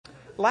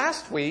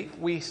Last week,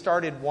 we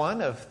started one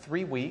of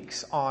 3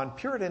 weeks on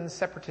Puritans,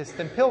 Separatists,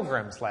 and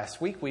Pilgrims. Last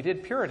week, we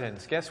did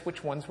Puritans. Guess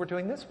which ones we're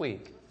doing this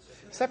week?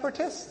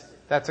 Separatists?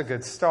 That's a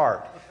good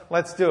start.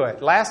 Let's do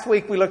it. Last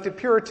week, we looked at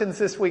Puritans.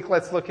 This week,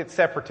 let's look at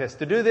Separatists.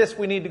 To do this,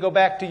 we need to go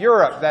back to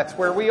Europe. That's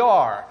where we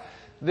are.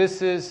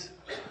 This is...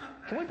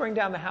 Can we bring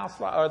down the house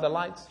or the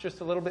lights just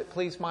a little bit,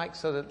 please, Mike,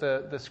 so that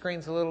the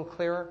screen's a little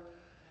clearer?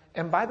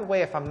 And by the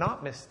way, if I'm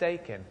not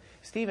mistaken,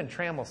 Stephen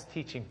Trammell's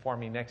teaching for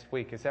me next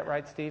week. Is that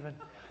right, Stephen?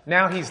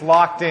 Now he's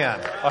locked in,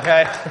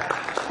 okay?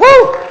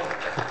 Woo!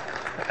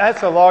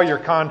 That's a lawyer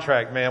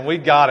contract, man. We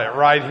got it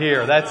right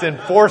here. That's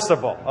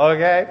enforceable,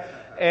 okay?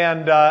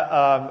 And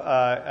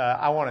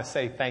I want to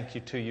say thank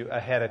you to you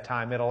ahead of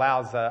time. It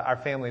allows our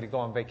family to go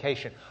on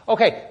vacation.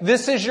 Okay,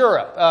 this is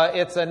Europe.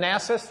 It's a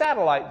NASA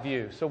satellite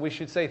view, so we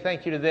should say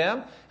thank you to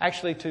them.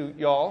 Actually, to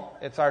y'all.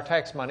 It's our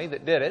tax money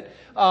that did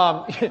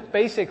it.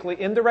 Basically,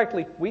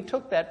 indirectly, we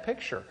took that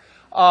picture.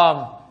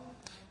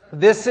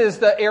 This is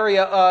the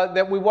area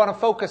that we want to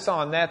focus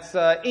on. That's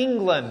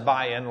England,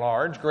 by and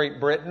large.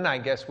 Great Britain, I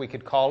guess we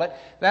could call it.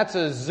 That's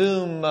a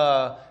zoom.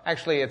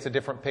 Actually, it's a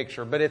different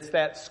picture, but it's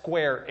that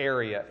square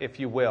area, if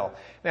you will.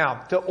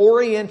 Now, to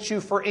orient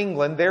you for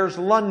England, there's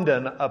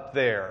London up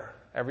there.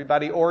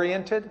 Everybody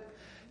oriented?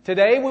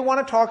 Today, we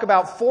want to talk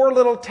about 4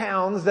 little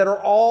towns that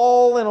are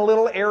all in a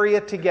little area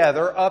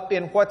together up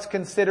in what's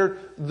considered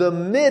the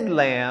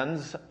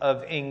Midlands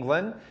of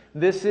England.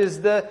 This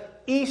is the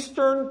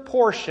eastern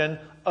portion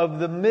of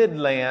the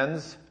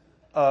Midlands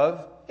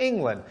of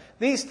England.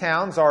 These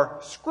towns are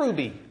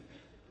Scrooby,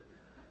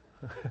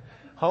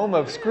 home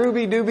of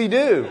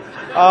Scrooby-Dooby-Doo.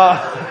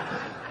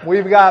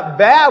 We've got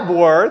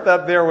Babworth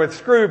up there with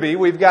Scrooby.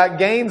 We've got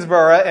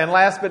Gainsborough, and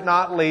last but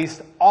not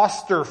least,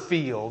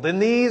 Austerfield.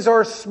 And these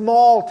are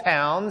small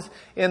towns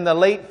in the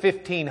late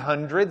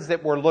 1500s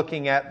that we're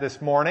looking at this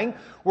morning.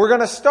 We're going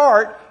to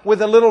start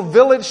with a little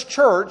village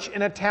church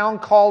in a town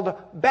called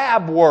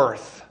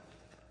Babworth.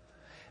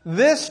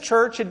 This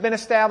church had been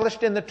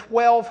established in the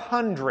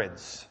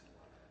 1200s.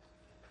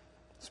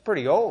 It's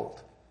pretty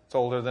old. It's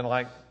older than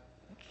like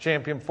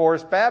Champion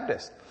Forest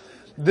Baptist.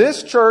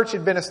 This church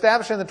had been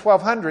established in the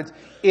 1200s.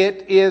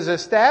 It is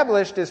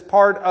established as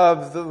part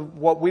of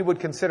what we would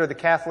consider the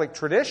Catholic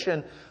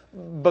tradition,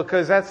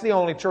 because that's the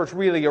only church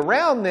really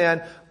around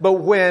then. But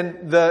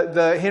when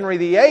the Henry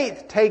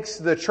VIII takes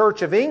the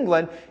Church of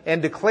England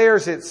and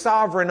declares it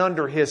sovereign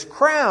under his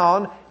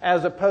crown,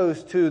 as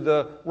opposed to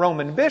the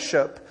Roman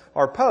bishop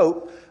or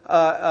pope,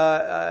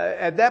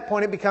 at that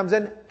point it becomes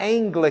an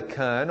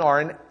Anglican or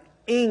an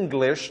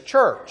English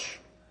church.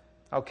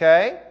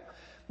 Okay?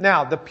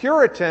 Now, the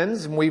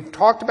Puritans, and we've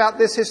talked about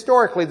this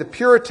historically, the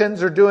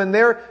Puritans are doing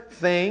their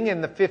thing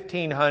in the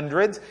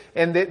 1500s,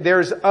 and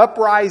there's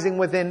uprising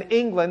within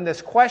England,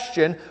 this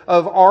question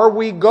of, are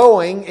we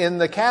going in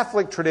the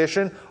Catholic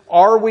tradition,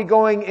 are we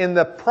going in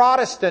the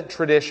Protestant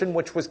tradition,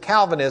 which was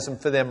Calvinism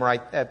for them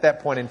right at that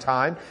point in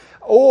time,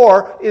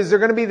 or is there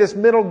going to be this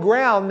middle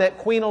ground that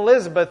Queen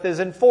Elizabeth is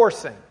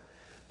enforcing?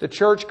 The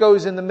church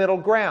goes in the middle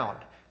ground.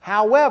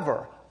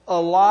 However,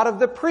 a lot of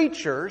the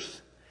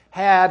preachers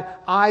had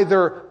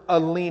either a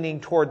leaning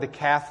toward the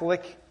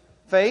Catholic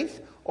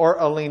faith or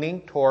a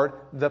leaning toward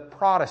the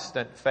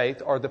Protestant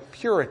faith, or the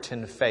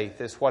Puritan faith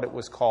is what it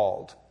was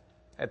called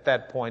at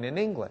that point in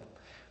England.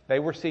 They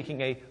were seeking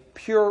a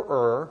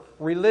purer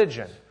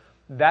religion.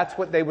 That's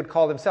what they would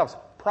call themselves.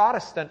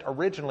 Protestant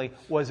originally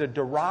was a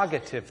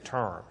derogative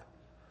term.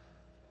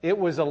 It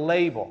was a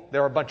label.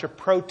 There are a bunch of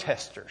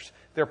protesters.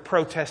 They're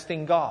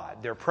protesting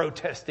God. They're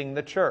protesting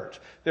the church.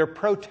 They're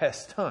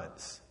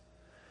Protestants.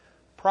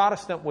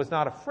 Protestant was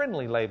not a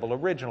friendly label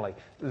originally.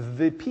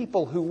 The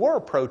people who were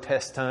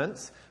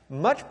Protestants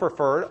much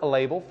preferred a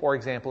label, for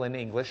example, in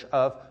English,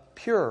 of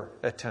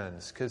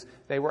Puritans, because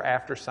they were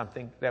after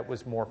something that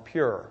was more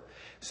pure.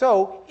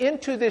 So,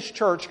 into this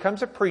church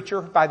comes a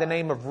preacher by the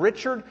name of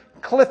Richard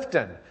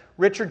Clifton.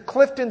 Richard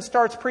Clifton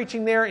starts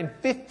preaching there in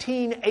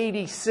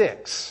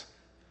 1586.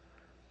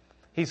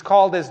 He's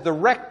called as the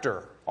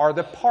rector or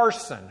the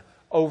parson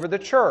over the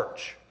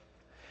church.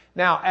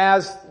 Now,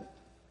 as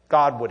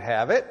God would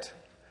have it,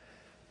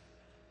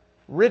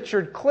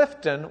 Richard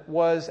Clifton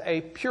was a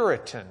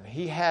Puritan.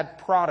 He had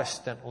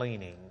Protestant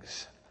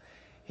leanings.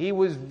 He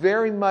was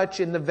very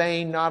much in the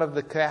vein, not of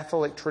the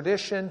Catholic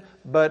tradition,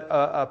 but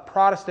a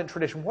Protestant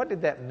tradition. What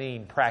did that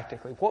mean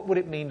practically? What would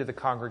it mean to the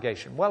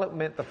congregation? Well, it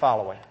meant the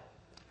following.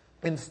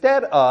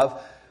 Instead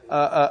of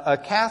a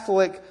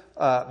Catholic,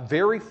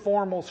 very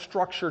formal,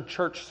 structured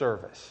church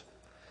service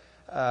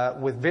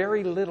with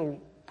very little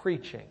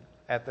preaching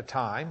at the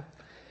time,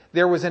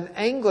 there was an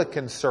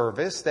Anglican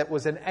service that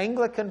was an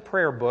Anglican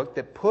prayer book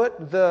that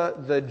put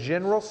the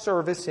general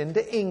service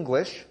into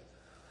English,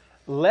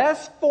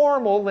 less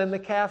formal than the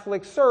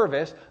Catholic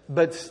service,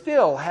 but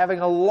still having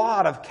a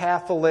lot of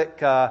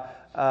Catholic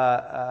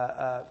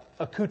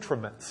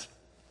accoutrements,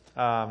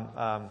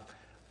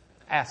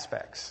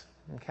 aspects.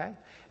 Okay?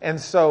 And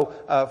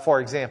so,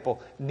 for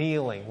example,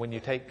 kneeling when you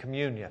take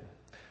communion,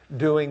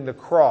 doing the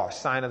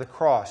cross, sign of the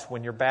cross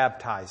when you're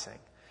baptizing,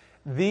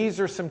 These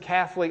are some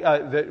Catholic,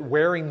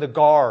 wearing the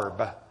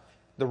garb,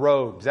 the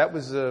robes. That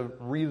was a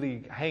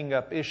really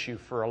hang-up issue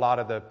for a lot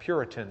of the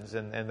Puritans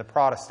and the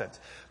Protestants.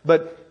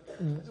 But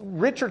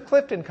Richard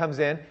Clifton comes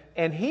in,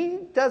 and he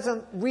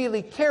doesn't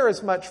really care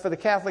as much for the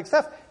Catholic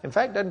stuff. In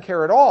fact, doesn't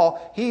care at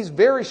all. He's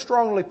very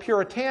strongly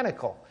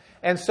puritanical.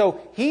 And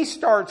so he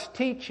starts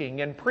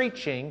teaching and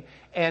preaching,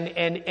 and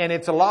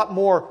it's a lot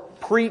more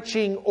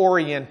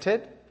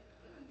preaching-oriented.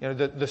 You know,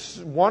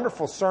 the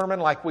wonderful sermon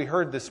like we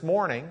heard this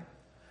morning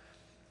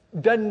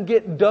doesn't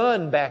get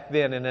done back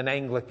then in an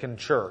Anglican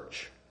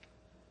church.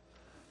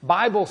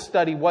 Bible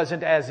study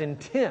wasn't as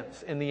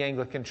intense in the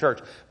Anglican church.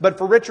 But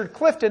for Richard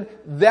Clifton,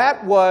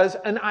 that was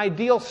an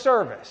ideal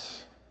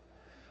service.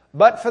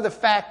 But for the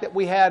fact that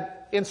we had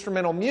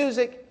instrumental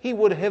music, he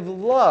would have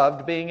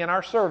loved being in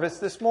our service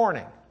this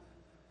morning.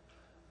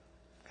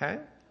 Okay?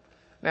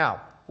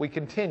 Now, we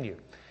continue.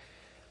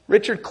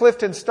 Richard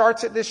Clifton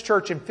starts at this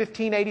church in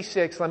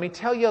 1586. Let me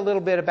tell you a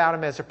little bit about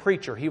him as a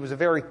preacher. He was a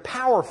very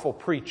powerful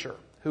preacher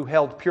who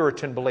held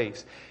Puritan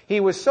beliefs. He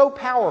was so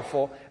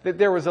powerful that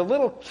there was a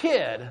little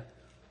kid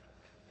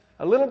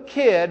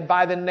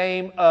by the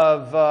name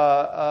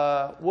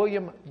of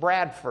William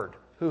Bradford,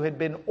 who had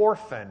been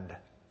orphaned,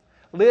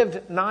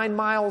 lived 9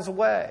 miles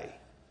away.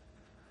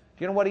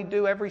 Do you know what he'd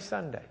do every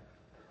Sunday?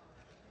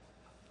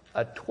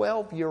 A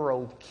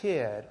 12-year-old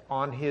kid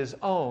on his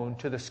own,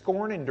 to the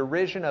scorn and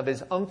derision of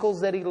his uncles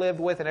that he lived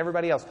with and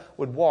everybody else,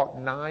 would walk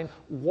 9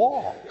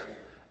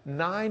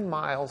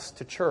 miles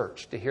to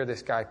church to hear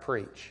this guy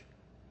preach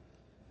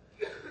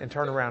and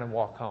turn around and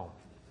walk home.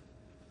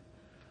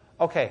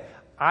 Okay,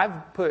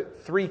 I've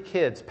put 3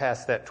 kids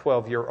past that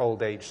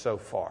 12-year-old age so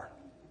far.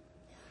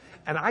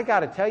 And I got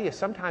to tell you,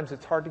 sometimes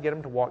it's hard to get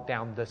them to walk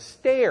down the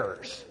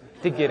stairs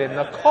to get in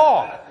the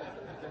car.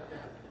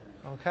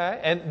 Okay?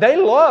 And they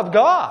love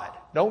God.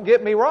 Don't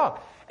get me wrong.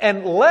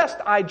 And lest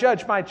I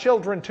judge my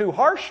children too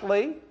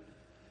harshly,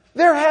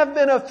 there have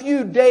been a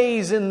few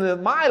days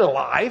in my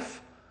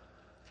life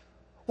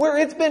where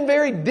it's been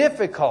very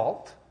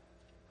difficult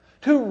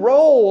to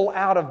roll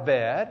out of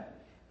bed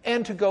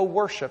and to go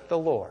worship the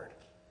Lord.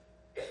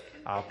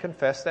 I'll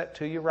confess that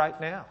to you right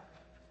now.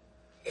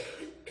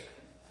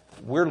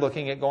 We're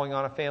looking at going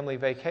on a family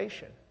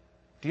vacation.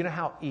 Do you know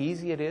how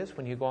easy it is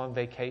when you go on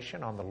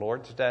vacation on the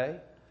Lord's Day?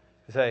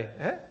 You say,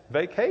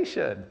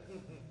 vacation.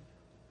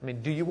 I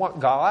mean, do you want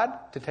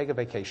God to take a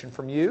vacation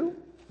from you?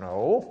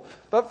 No.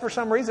 But for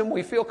some reason,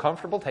 we feel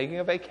comfortable taking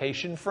a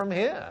vacation from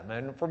Him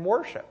and from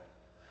worship.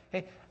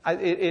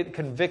 It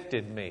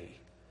convicted me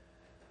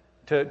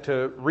to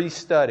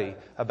restudy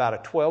about a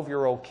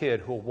 12-year-old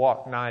kid who will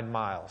walk 9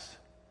 miles.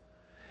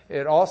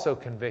 It also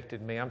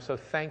convicted me. I'm so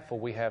thankful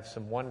we have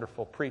some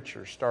wonderful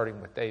preachers, starting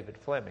with David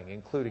Fleming,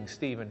 including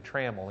Stephen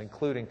Trammell,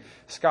 including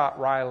Scott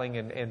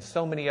Reiling, and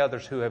so many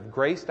others who have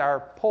graced our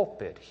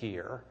pulpit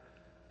here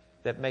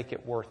that make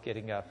it worth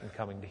getting up and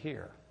coming to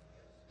hear.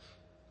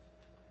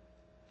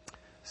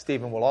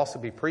 Stephen will also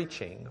be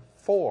preaching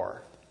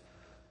for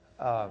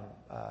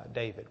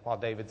David while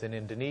David's in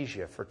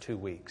Indonesia for 2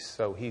 weeks.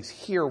 So he's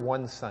here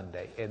one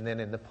Sunday and then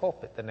in the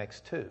pulpit the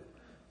next 2.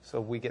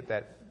 So we get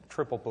that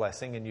triple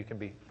blessing, and you can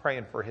be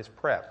praying for his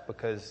prep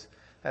because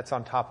that's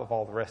on top of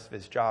all the rest of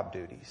his job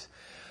duties.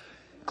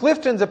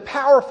 Clifton's a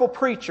powerful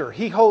preacher.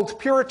 He holds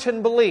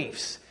Puritan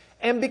beliefs.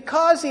 And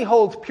because he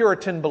holds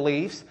Puritan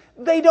beliefs,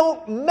 they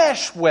don't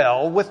mesh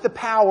well with the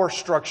power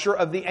structure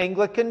of the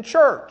Anglican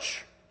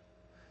Church.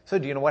 So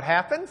do you know what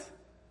happens?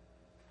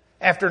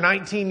 After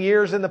 19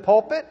 years in the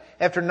pulpit,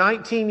 after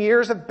 19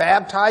 years of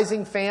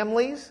baptizing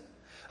families,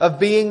 of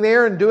being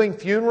there and doing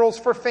funerals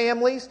for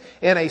families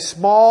in a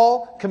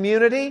small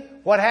community,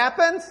 what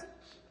happens?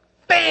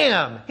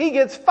 Bam! He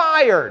gets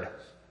fired.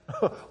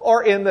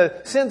 Or in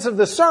the sense of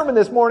the sermon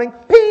this morning,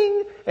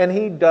 ping! And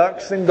he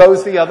ducks and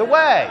goes the other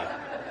way.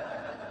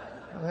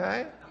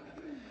 Okay?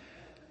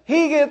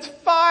 He gets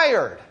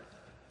fired.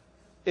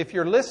 If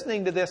you're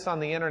listening to this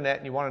on the internet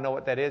and you want to know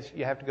what that is,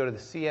 you have to go to the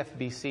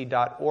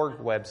cfbc.org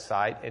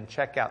website and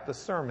check out the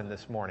sermon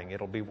this morning.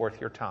 It'll be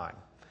worth your time.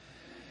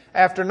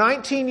 After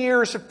 19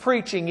 years of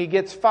preaching, he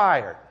gets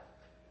fired.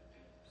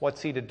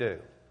 What's he to do?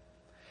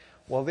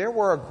 Well, there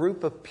were a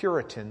group of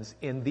Puritans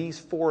in these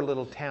 4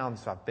 little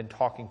towns I've been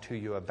talking to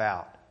you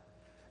about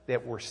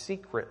that were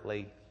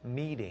secretly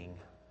meeting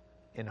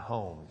in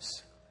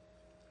homes.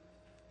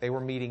 They were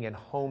meeting in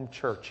home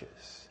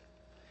churches.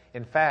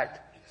 In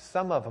fact,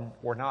 some of them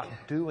were not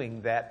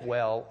doing that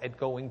well at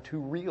going to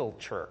real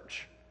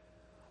church.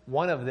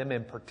 One of them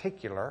in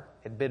particular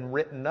had been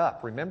written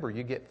up. Remember,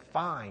 you get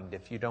fined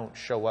if you don't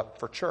show up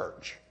for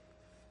church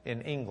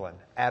in England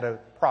at a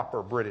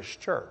proper British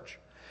church.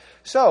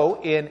 So,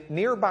 in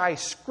nearby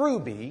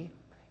Scrooby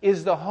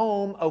is the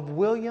home of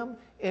William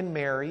and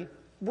Mary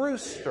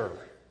Brewster.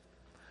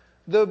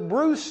 The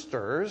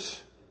Brewsters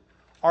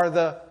are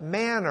the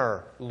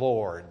manor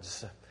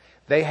lords.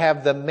 They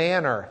have the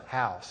manor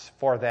house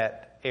for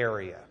that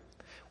area,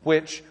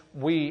 which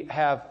we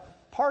have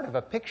part of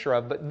a picture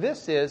of, but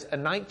this is a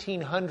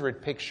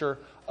 1900 picture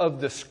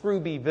of the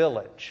Scrooby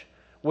village,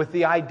 with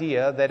the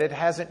idea that it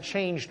hasn't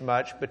changed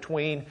much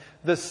between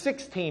the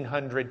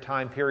 1600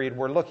 time period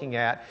we're looking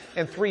at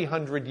and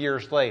 300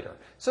 years later.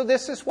 So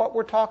this is what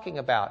we're talking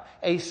about,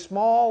 a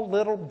small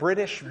little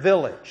British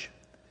village.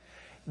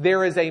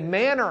 There is a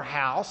manor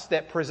house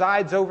that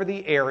presides over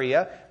the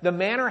area. The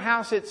manor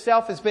house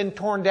itself has been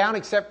torn down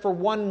except for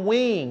one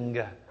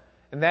wing,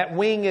 and that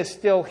wing is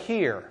still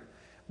here.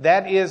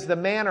 That is the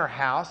manor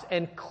house,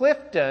 and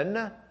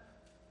Clifton,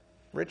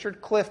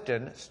 Richard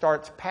Clifton,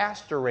 starts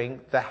pastoring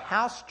the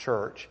house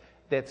church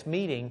that's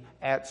meeting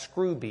at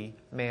Scrooby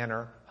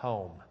Manor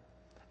Home,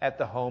 at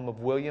the home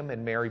of William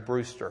and Mary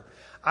Brewster.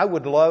 I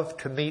would love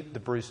to meet the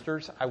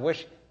Brewsters. I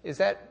wish, is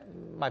that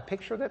my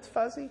picture that's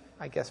fuzzy?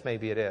 I guess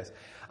maybe it is.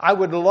 I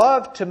would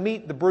love to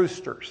meet the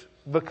Brewsters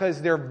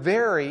because they're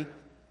very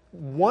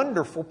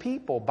wonderful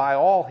people by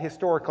all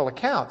historical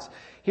accounts.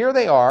 Here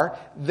they are.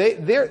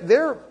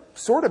 They're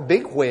sort of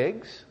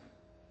bigwigs,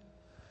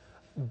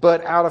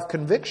 but out of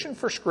conviction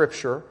for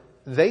Scripture,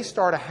 they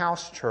start a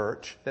house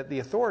church that the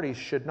authorities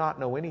should not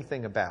know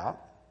anything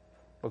about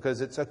because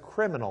it's a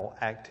criminal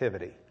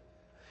activity.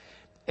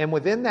 And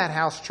within that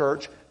house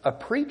church, a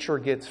preacher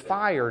gets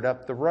fired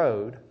up the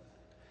road.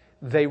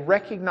 They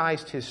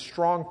recognized his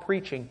strong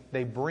preaching.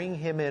 They bring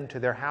him into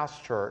their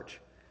house church.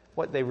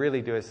 What they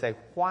really do is say,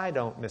 why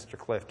don't Mr.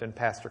 Clifton,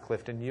 Pastor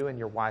Clifton, you and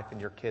your wife and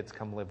your kids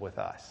come live with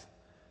us?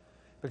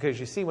 Because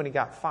you see, when he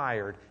got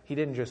fired, he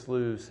didn't just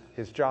lose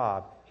his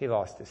job, he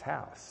lost his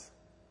house.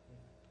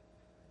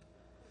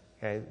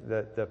 Okay,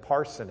 the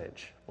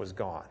parsonage was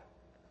gone.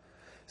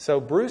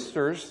 So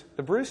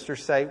the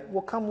Brewsters say,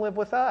 well, come live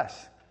with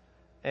us.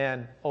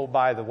 And, oh,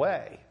 by the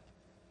way,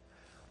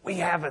 we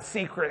have a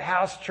secret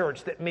house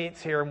church that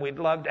meets here, and we'd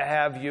love to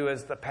have you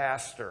as the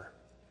pastor.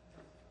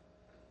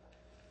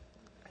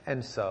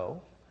 And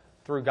so,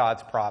 through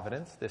God's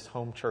providence, this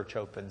home church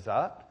opens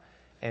up.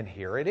 And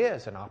here it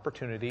is, an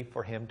opportunity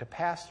for him to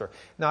pastor.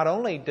 Not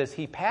only does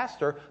he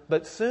pastor,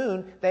 but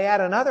soon they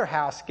add another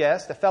house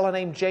guest, a fellow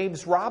named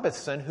James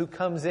Robison, who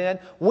comes in.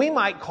 We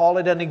might call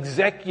it an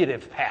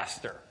executive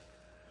pastor.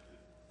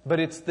 But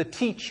it's the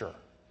teacher.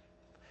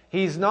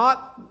 He's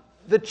not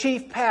the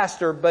chief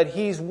pastor, but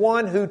he's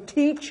one who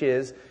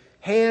teaches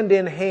hand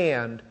in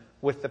hand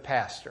with the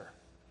pastor.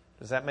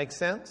 Does that make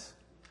sense?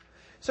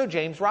 So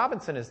James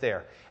Robison is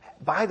there.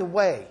 By the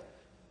way,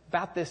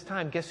 about this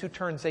time, guess who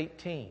turns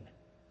 18?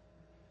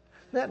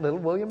 That little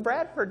William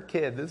Bradford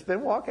kid that's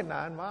been walking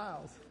 9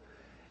 miles.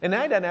 And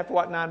now he doesn't have to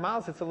walk 9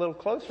 miles. It's a little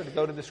closer to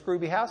go to the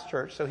Scrooby House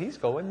Church, so he's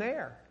going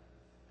there.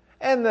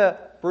 And the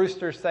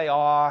Brewsters say,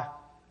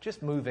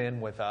 just move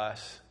in with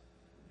us.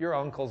 Your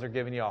uncles are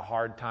giving you a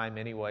hard time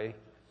anyway.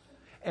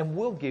 And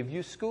we'll give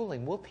you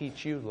schooling. We'll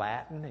teach you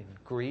Latin and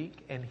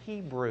Greek and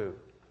Hebrew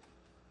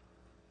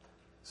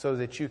so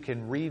that you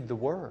can read the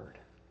Word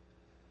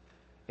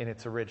in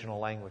its original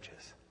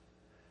languages.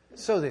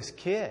 So this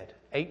kid,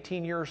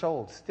 18 years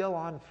old, still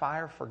on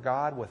fire for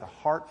God with a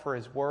heart for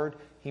His Word,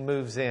 he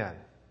moves in.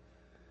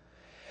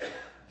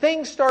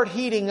 Things start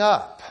heating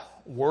up.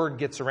 Word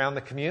gets around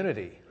the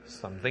community.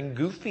 Something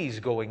goofy's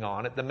going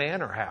on at the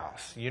manor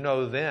house. You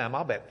know them.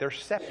 I'll bet they're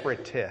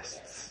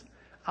separatists.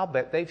 I'll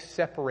bet they've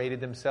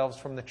separated themselves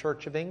from the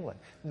Church of England.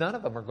 None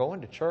of them are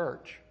going to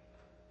church.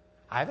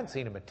 I haven't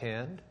seen them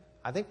attend.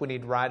 I think we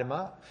need to write them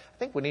up. I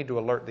think we need to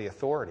alert the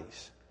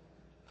authorities.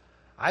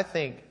 I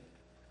think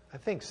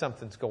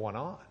something's going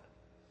on.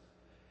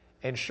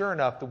 And sure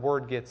enough, the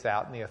word gets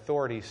out and the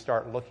authorities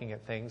start looking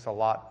at things a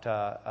lot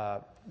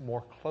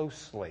more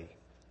closely.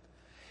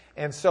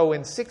 And so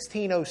in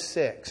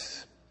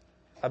 1606,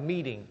 a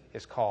meeting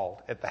is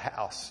called at the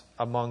house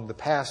among the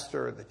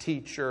pastor, the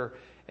teacher,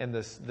 and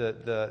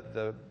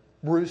the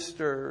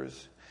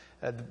Brewsters.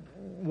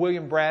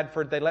 William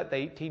Bradford, they let the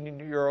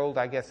 18-year-old,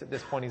 I guess at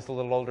this point he's a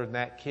little older than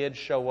that, kid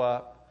show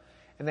up.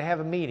 And they have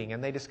a meeting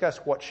and they discuss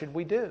what should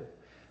we do.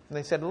 And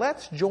they said,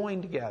 let's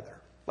join together.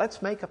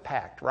 Let's make a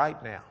pact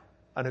right now,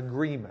 an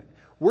agreement.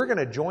 We're going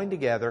to join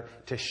together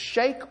to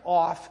shake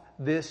off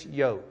this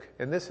yoke.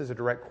 And this is a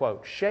direct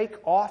quote. Shake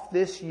off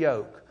this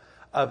yoke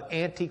of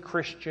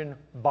anti-Christian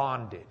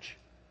bondage.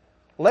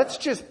 Let's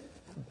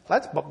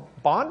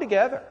bond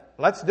together.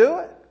 Let's do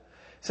it.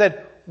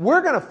 Said,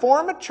 we're going to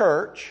form a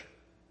church.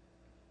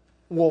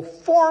 We'll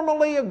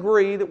formally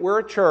agree that we're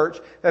a church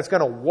that's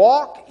going to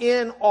walk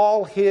in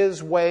all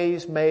His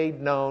ways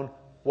made known,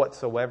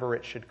 whatsoever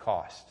it should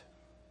cost.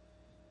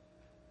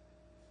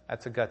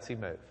 That's a gutsy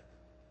move.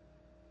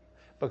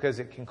 Because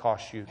it can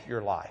cost you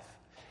your life.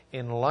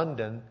 In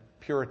London,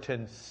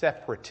 Puritan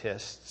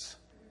separatists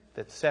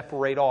that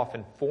separate off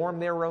and form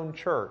their own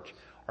church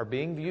are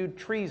being viewed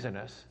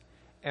treasonous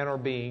and are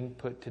being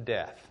put to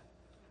death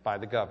by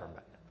the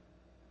government.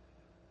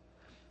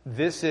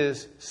 This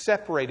is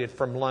separated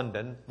from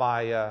London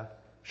by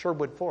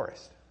Sherwood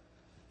Forest,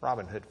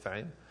 Robin Hood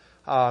fame.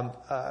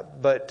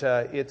 But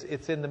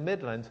it's in the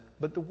Midlands,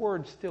 but the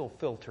word still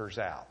filters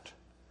out.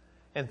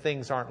 And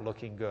things aren't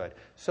looking good.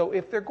 So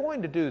if they're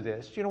going to do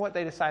this, do you know what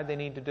they decide they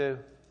need to do?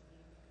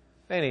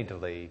 They need to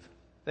leave.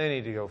 They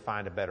need to go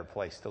find a better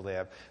place to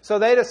live. So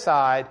they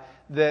decide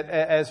that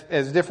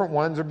as different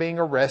ones are being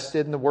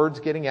arrested and the word's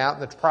getting out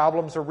and the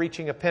problems are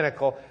reaching a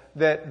pinnacle,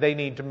 that they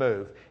need to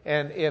move.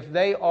 And if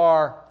they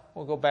are,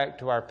 we'll go back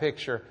to our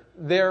picture,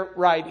 they're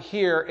right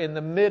here in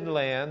the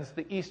Midlands,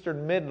 the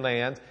Eastern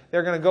Midlands.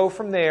 They're going to go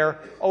from there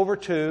over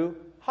to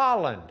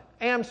Holland,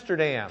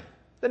 Amsterdam,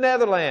 the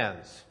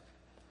Netherlands,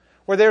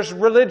 where there's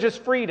religious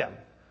freedom,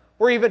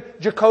 where even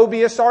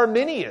Jacobius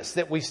Arminius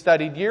that we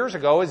studied years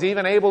ago is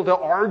even able to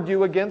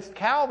argue against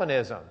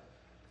Calvinism.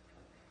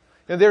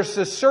 And there's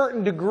a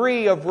certain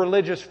degree of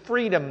religious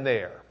freedom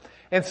there.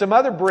 And some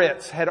other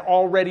Brits had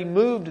already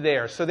moved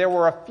there, so there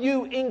were a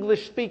few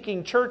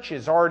English-speaking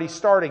churches already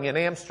starting in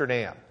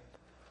Amsterdam.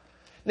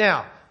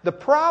 Now, the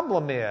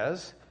problem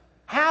is,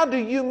 how do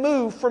you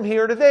move from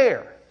here to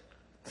there?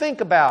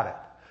 Think about it.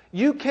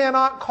 You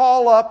cannot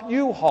call up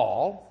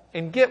U-Haul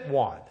and get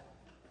one.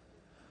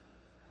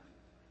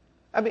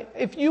 I mean,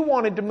 if you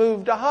wanted to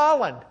move to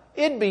Holland,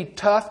 it'd be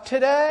tough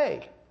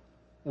today,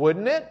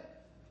 wouldn't it?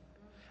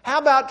 How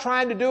about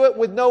trying to do it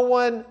with no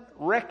one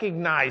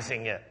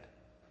recognizing it?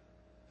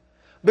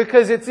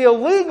 Because it's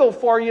illegal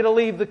for you to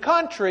leave the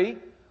country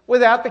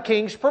without the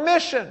king's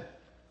permission.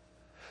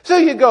 So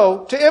you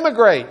go to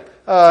immigrate.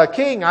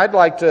 King, I'd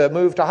like to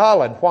move to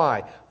Holland.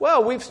 Why?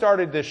 Well, we've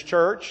started this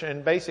church,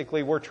 and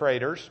basically we're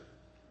traitors.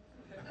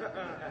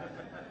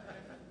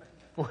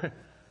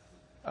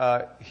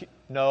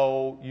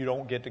 No, you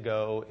don't get to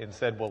go.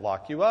 Instead, we'll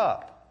lock you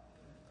up.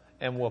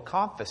 And we'll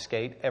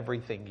confiscate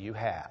everything you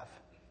have.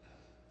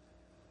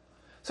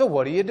 So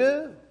what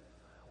do?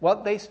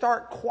 Well, they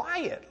start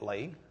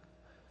quietly.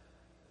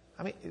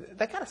 I mean,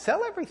 they got to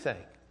sell everything.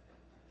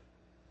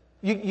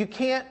 You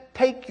can't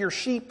take your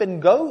sheep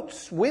and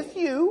goats with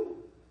you.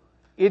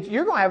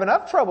 You're going to have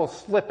enough trouble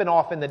slipping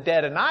off in the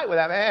dead of night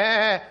without,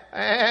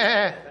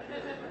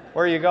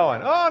 Where are you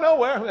going? Oh,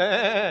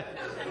 nowhere.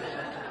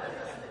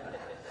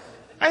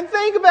 And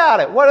think about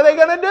it. What are they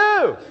going to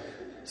do?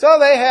 So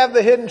they have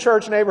the Hidden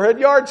Church Neighborhood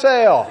Yard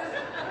Sale.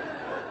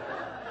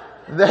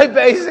 They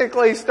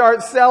basically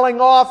start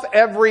selling off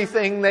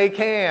everything they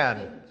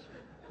can.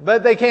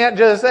 But they can't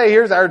just say,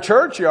 here's our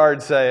church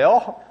yard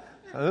sale.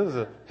 This is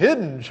a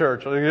hidden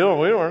church. We don't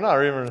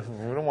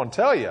want to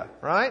tell you,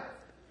 right?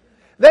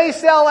 They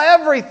sell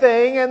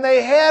everything and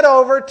they head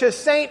over to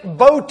St.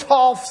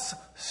 Botolph's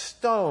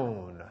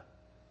Stone,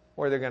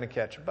 where they're going to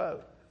catch a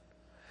boat.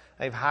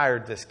 They've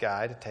hired this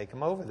guy to take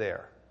them over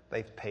there.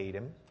 They've paid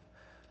him,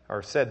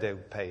 or said they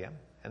would pay him.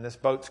 And this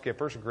boat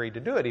skipper's agreed to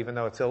do it, even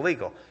though it's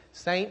illegal.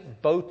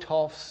 St.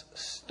 Botolph's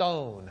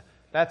Stone.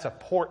 That's a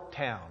port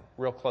town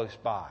real close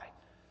by.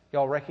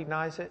 Y'all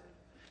recognize it?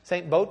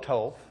 St.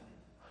 Botolph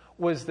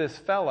was this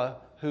fella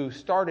who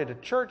started a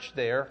church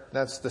there.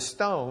 That's the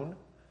Stone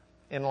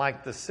in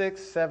like the 600s,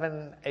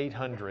 700s,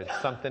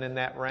 800s, something in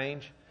that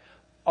range.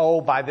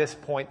 Oh, by this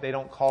point, they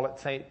don't call it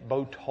St.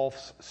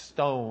 Botolph's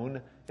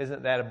Stone.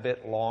 Isn't that a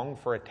bit long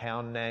for a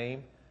town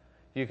name?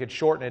 You could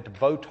shorten it to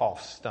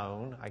Botolph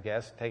Stone, I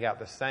guess, take out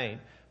the saint.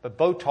 But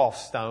Botolph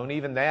Stone,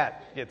 even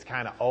that gets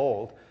kind of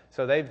old.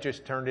 So they've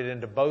just turned it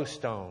into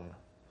Bowstone,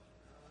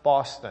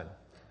 Boston.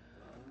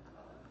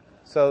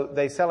 So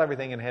they sell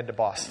everything and head to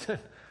Boston.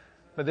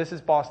 But this is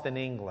Boston,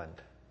 England.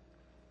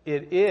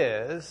 It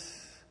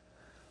is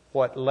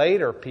what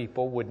later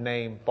people would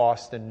name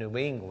Boston, New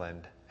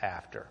England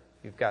after.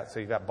 You've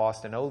got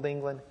Boston, Old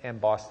England and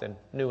Boston,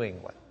 New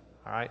England.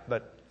 All right,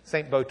 but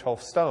St.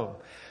 Botolph Stone.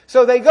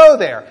 So they go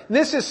there.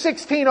 This is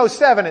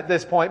 1607 at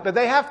this point, but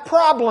they have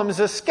problems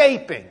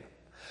escaping.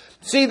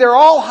 See, they're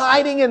all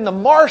hiding in the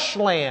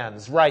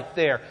marshlands right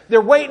there.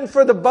 They're waiting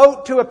for the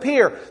boat to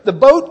appear. The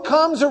boat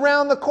comes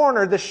around the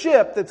corner, the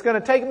ship that's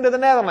going to take them to the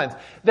Netherlands.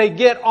 They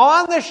get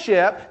on the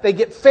ship. They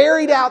get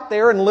ferried out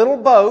there in little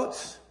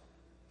boats.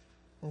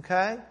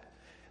 Okay?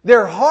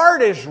 Their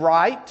heart is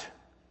right.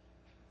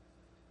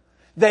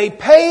 They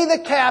pay the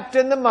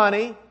captain the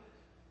money,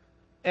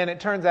 and it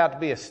turns out to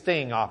be a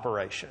sting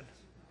operation.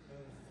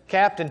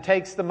 Captain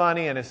takes the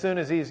money, and as soon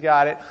as he's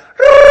got it,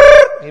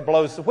 he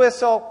blows the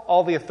whistle,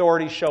 all the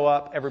authorities show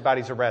up,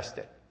 everybody's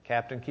arrested.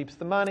 Captain keeps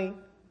the money.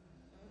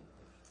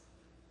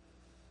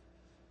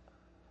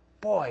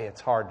 Boy, it's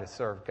hard to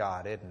serve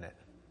God, isn't it?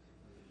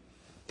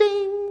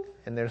 Ding!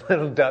 And their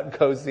little duck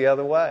goes the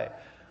other way.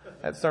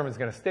 That sermon's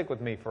going to stick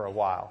with me for a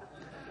while.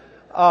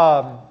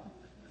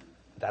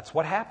 That's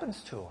what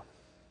happens to them.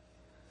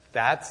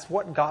 That's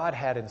what God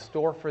had in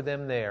store for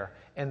them there.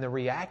 And the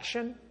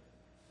reaction,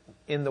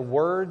 in the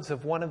words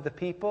of one of the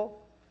people,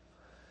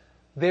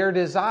 their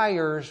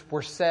desires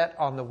were set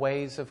on the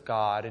ways of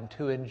God and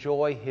to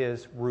enjoy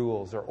His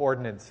rules or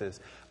ordinances.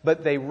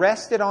 But they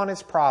rested on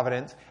His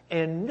providence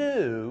and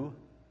knew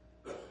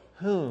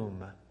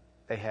whom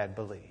they had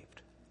believed.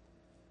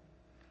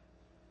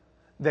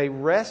 They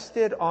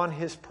rested on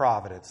His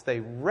providence.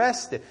 They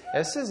rested.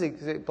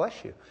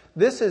 Bless you.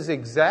 This is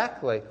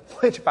exactly,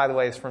 which by the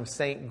way is from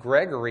St.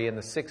 Gregory in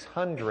the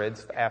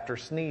 600s after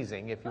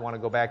sneezing, if you want to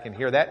go back and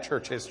hear that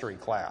church history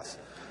class.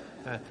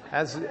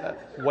 As a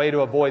way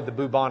to avoid the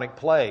bubonic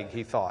plague,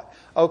 he thought.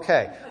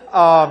 Okay.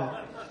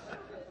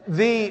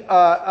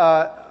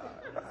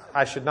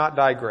 I should not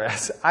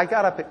digress. I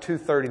got up at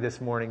 2:30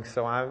 this morning,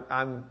 so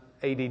I'm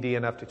ADD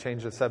enough to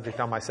change the subject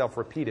on myself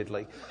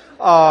repeatedly.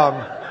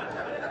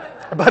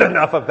 But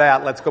enough of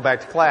that. Let's go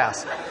back to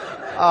class.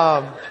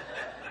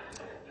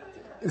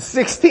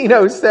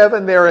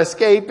 1607, they're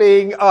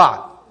escaping.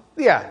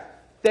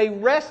 They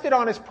rested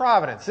on His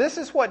providence. This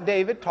is what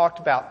David talked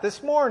about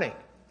this morning.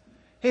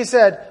 He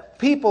said,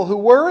 people who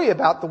worry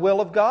about the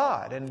will of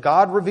God and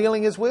God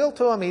revealing His will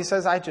to them, He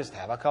says, I just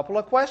have a couple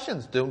of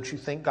questions. Don't you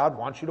think God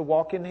wants you to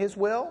walk in His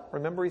will?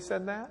 Remember He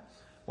said that?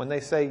 When they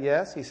say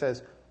yes, He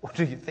says, well,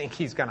 do you think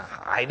He's going to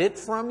hide it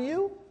from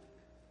you?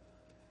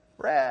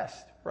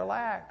 Rest,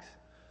 relax.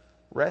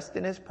 Rest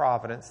in His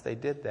providence. They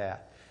did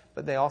that.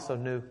 But they also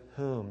knew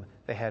whom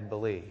they had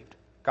believed.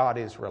 God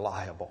is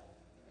reliable.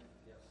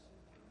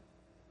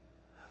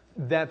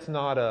 That's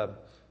not a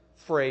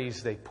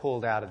phrase they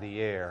pulled out of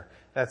the air.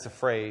 That's a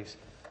phrase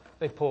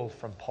they pulled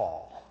from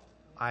Paul.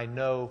 I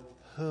know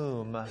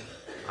whom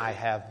I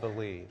have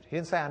believed. He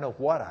didn't say, I know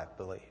what I've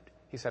believed.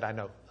 He said, I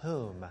know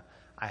whom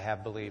I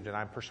have believed, and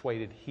I'm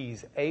persuaded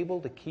He's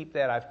able to keep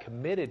that. I've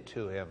committed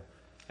to Him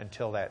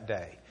until that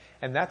day.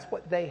 And that's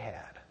what they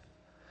had.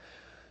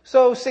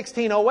 So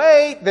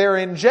 1608, they're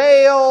in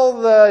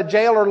jail. The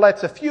jailer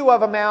lets a few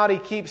of them out. He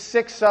keeps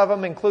 6 of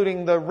them,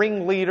 including the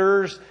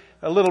ringleaders,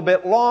 a little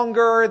bit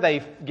longer.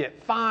 They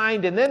get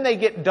fined, and then they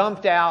get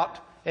dumped out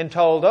and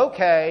told,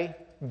 okay,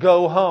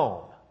 go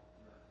home.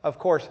 Of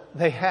course,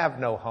 they have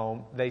no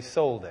home. They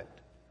sold it.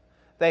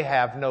 They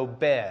have no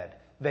bed.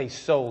 They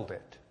sold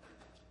it.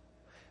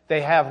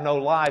 They have no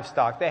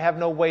livestock. They have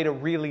no way to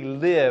really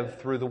live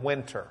through the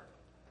winter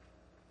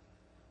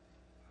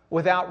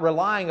without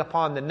relying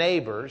upon the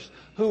neighbors,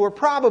 who were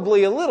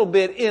probably a little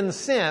bit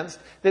incensed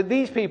that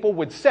these people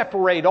would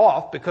separate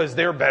off because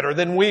they're better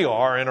than we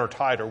are and are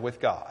tighter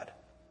with God.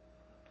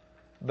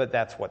 But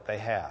that's what they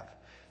have.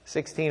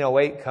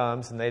 1608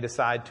 comes and they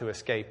decide to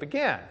escape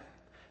again.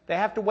 They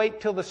have to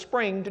wait till the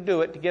spring to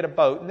do it, to get a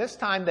boat. And this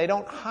time they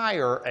don't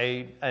hire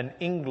an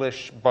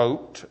English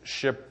boat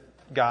ship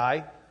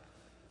guy.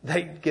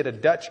 They get a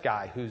Dutch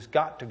guy who's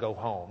got to go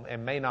home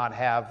and may not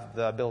have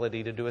the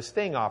ability to do a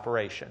sting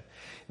operation.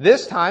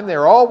 This time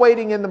they're all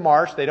waiting in the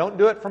marsh. They don't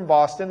do it from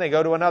Boston. They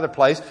go to another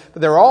place.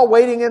 But they're all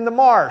waiting in the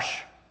marsh.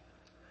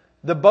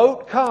 The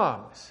boat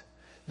comes.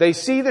 They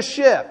see the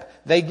ship.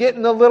 They get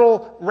in the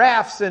little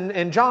rafts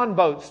and John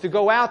boats to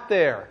go out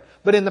there.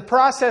 But in the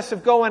process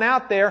of going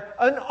out there,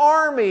 an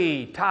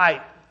army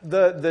type,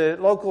 the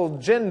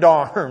local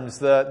gendarmes,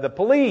 the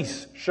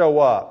police show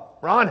up.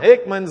 Ron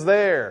Hickman's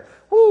there.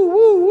 Woo,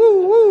 woo,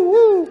 woo, woo,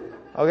 woo.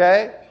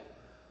 Okay?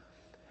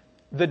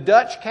 The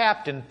Dutch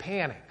captain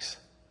panics.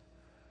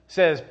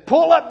 Says,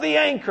 pull up the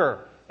anchor.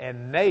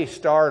 And they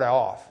start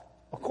off.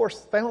 Of course,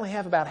 they only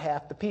have about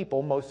half the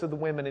people. Most of the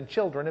women and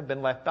children have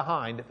been left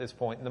behind at this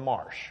point in the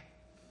marsh.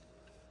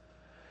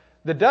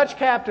 The Dutch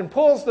captain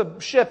pulls the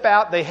ship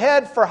out. They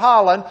head for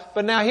Holland.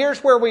 But now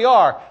here's where we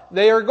are.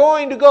 They are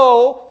going to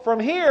go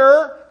from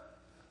here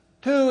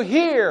to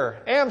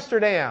here,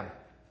 Amsterdam.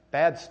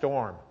 Bad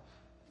storm.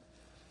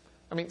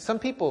 I mean, some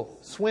people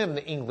swim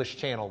the English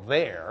Channel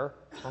there,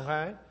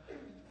 okay?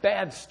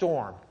 Bad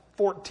storm.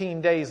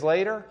 14 days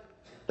later,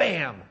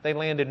 bam, they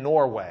land in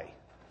Norway.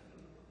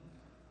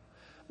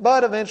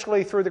 But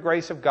eventually, through the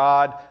grace of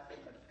God,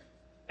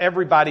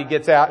 everybody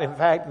gets out. In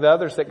fact, the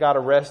others that got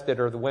arrested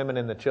are the women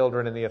and the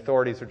children, and the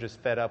authorities are just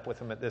fed up with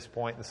them at this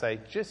point and say,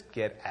 just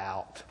get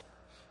out.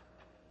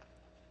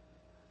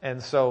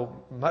 And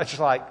so, much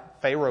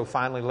like Pharaoh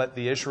finally let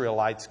the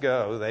Israelites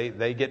go,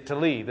 they get to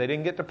leave. They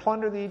didn't get to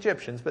plunder the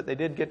Egyptians, but they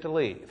did get to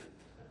leave.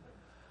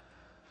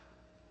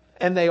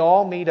 And they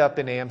all meet up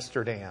in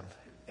Amsterdam.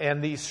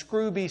 And these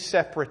Scrooby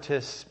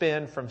separatists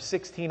spend from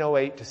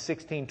 1608 to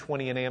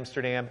 1620 in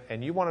Amsterdam.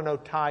 And you want to know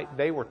tight?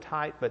 They were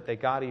tight, but they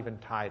got even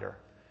tighter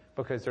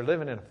because they're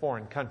living in a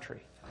foreign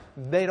country.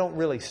 They don't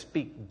really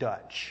speak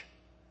Dutch.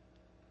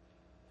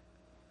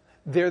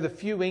 They're the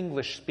few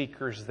English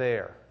speakers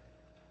there.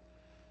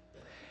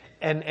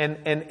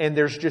 And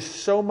there's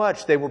just so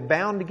much. They were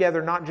bound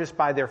together not just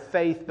by their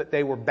faith, but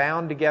they were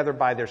bound together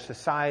by their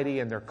society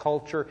and their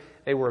culture.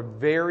 They were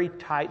very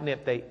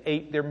tight-knit. They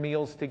ate their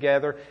meals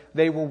together.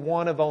 They were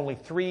one of only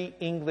 3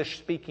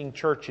 English-speaking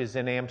churches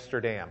in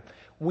Amsterdam.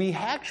 We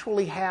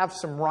actually have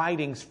some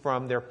writings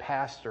from their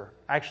pastor,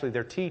 actually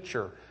their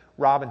teacher,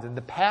 Robinson.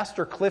 The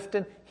pastor,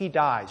 Clifton, he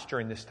dies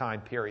during this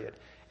time period.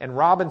 And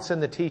Robinson,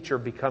 the teacher,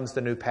 becomes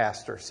the new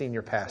pastor,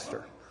 senior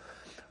pastor.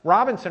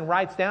 Robinson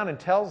writes down and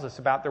tells us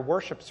about their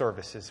worship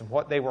services and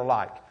what they were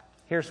like.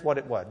 Here's what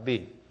it would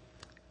be.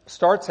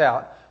 Starts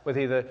out with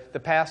either the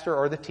pastor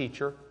or the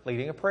teacher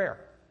leading a prayer.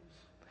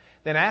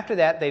 Then after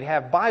that, they'd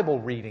have Bible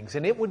readings,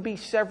 and it would be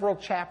several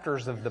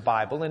chapters of the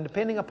Bible, and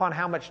depending upon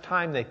how much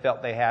time they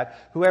felt they had,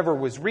 whoever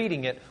was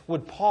reading it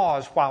would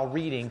pause while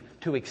reading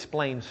to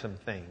explain some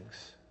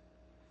things.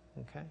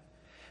 Okay?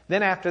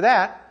 Then after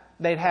that,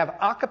 they'd have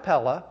a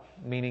cappella,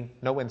 meaning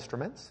no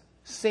instruments,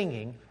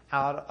 singing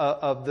out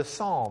of the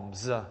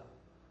Psalms,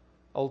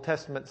 Old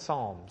Testament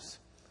Psalms.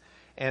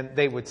 And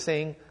they would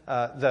sing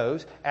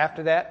those.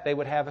 After that, they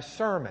would have a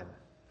sermon.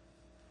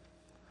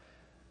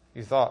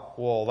 You thought,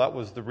 well, that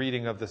was the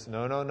reading of this.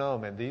 No,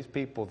 man. These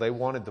people, they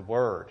wanted the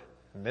Word.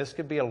 And this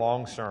could be a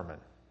long sermon.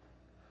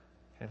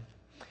 Okay.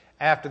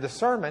 After the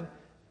sermon,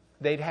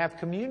 they'd have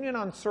communion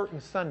on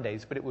certain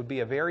Sundays, but it would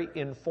be a very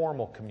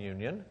informal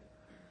communion.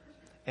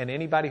 And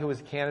anybody who was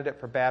a candidate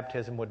for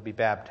baptism would be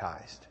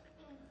baptized.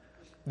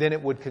 Then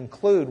it would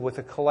conclude with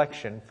a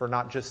collection for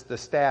not just the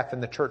staff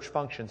and the church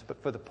functions,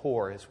 but for the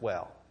poor as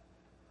well.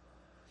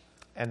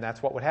 And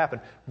that's what would happen.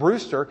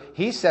 Brewster,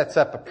 he sets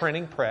up a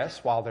printing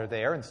press while they're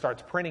there and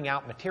starts printing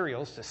out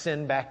materials to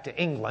send back to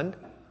England.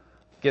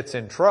 Gets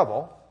in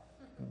trouble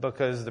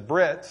because the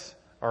Brits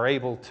are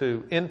able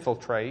to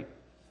infiltrate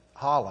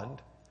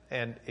Holland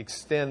and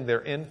extend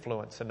their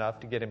influence enough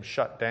to get him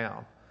shut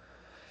down.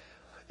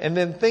 And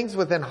then things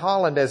within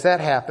Holland, as that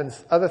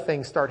happens, other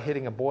things start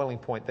hitting a boiling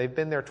point. They've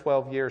been there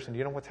 12 years, and do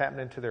you know what's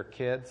happening to their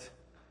kids?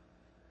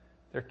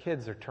 Their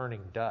kids are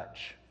turning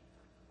Dutch.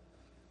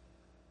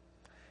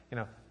 You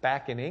know,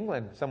 back in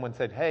England, someone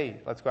said, hey,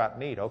 let's go out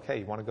and eat. Okay,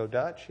 you want to go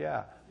Dutch?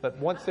 Yeah. But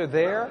once they're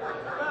there,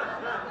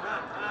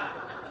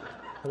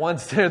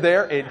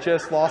 it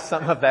just lost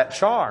some of that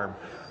charm.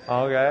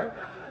 Okay?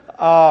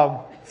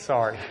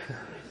 Sorry.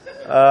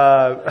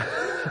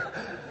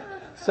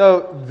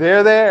 So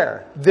they're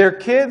there. Their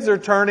kids are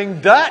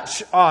turning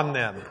Dutch on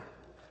them.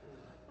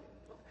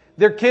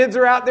 Their kids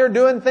are out there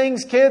doing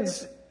things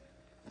kids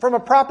from a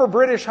proper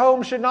British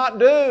home should not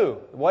do.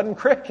 It wasn't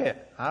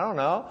cricket. I don't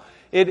know.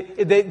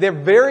 They're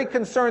very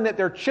concerned that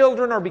their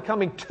children are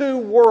becoming too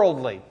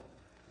worldly.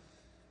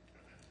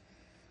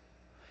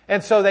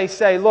 And so they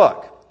say,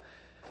 look,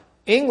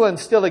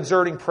 England's still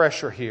exerting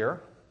pressure here.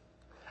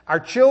 Our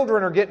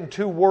children are getting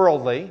too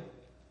worldly.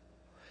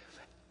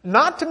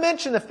 Not to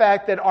mention the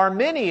fact that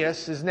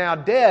Arminius is now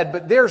dead,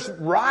 but there's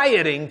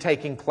rioting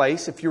taking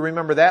place, if you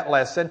remember that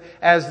lesson,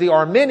 as the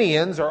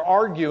Arminians are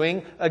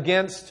arguing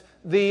against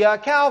the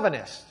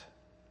Calvinists.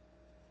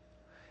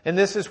 And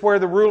this is where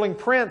the ruling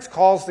prince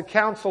calls the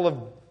Council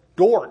of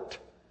Dort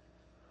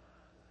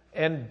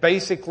and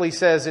basically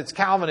says it's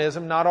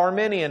Calvinism, not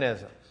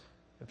Arminianism.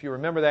 If you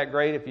remember that,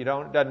 great. If you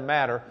don't, it doesn't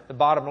matter. The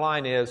bottom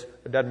line is,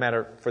 it doesn't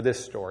matter for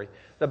this story.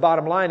 The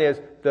bottom line is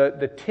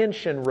the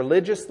tension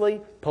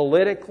religiously,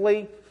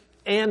 politically,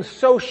 and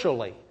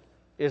socially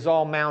is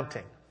all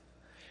mounting.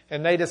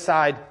 And they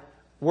decide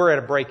we're at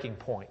a breaking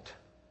point.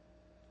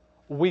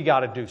 We got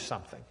to do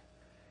something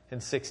in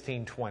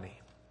 1620.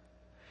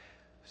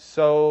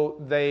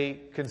 So they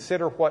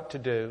consider what to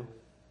do,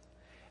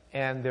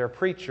 and their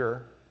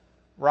preacher,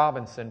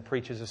 Robinson,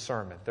 preaches a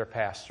sermon, their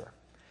pastor,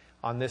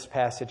 on this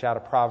passage out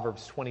of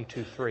Proverbs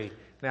 22:3.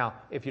 Now,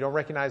 if you don't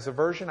recognize the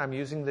version, I'm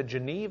using the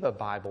Geneva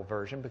Bible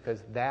version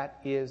because that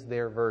is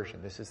their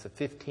version. This is the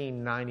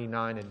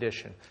 1599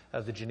 edition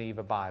of the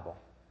Geneva Bible.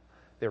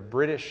 They're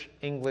British,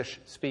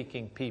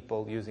 English-speaking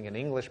people using an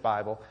English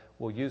Bible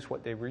will use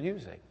what they were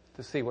using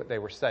to see what they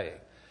were saying.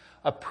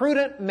 A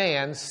prudent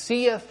man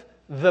seeth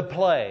the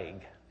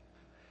plague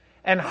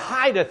and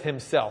hideth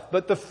himself,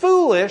 but the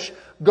foolish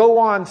go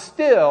on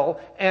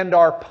still and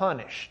are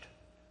punished.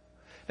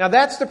 Now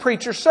that's the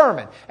preacher's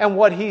sermon. And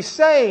what he's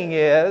saying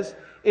is,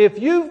 if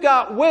you've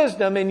got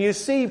wisdom and you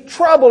see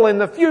trouble in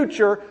the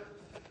future,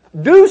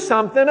 do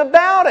something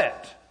about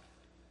it.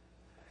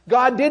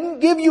 God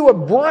didn't give you a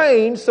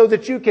brain so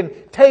that you can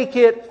take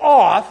it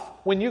off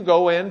when you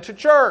go into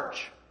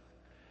church.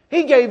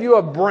 He gave you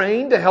a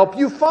brain to help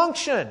you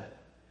function,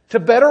 to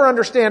better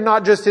understand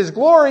not just His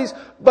glories,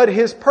 but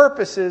His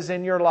purposes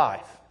in your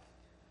life.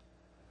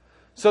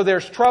 So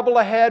there's trouble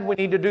ahead. We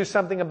need to do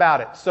something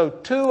about it. So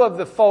 2 of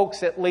the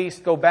folks at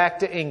least go back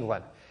to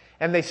England.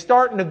 And they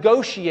start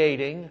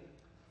negotiating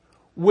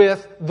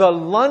with the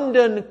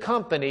London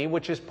Company,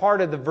 which is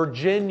part of the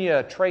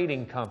Virginia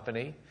Trading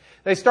Company.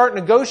 They start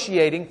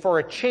negotiating for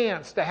a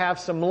chance to have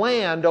some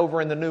land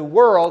over in the New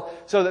World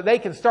so that they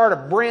can start a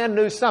brand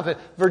new something.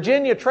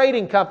 Virginia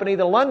Trading Company,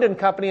 the London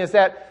Company, is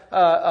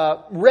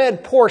that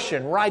red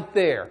portion right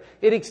there.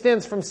 It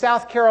extends from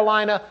South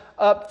Carolina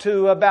up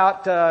to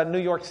about New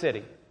York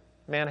City,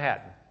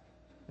 Manhattan.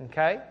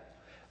 Okay?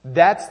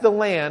 That's the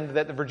land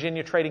that the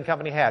Virginia Trading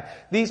Company had.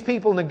 These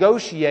people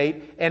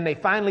negotiate and they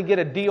finally get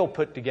a deal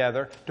put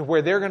together to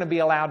where they're going to be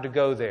allowed to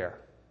go there.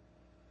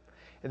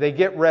 They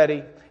get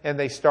ready and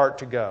they start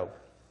to go.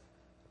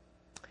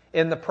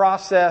 In the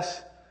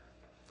process,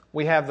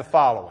 we have the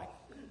following.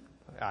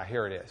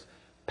 Here it is.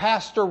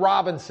 Pastor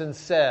Robinson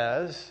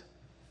says,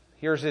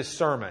 here's his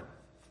sermon.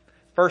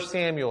 1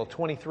 Samuel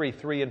 23,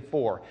 3 and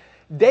 4.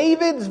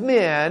 David's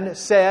men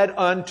said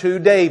unto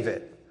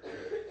David,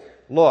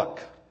 look,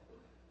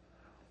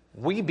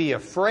 we be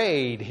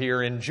afraid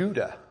here in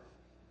Judah.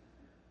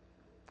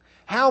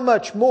 How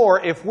much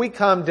more if we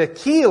come to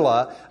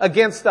Keilah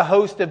against the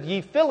host of ye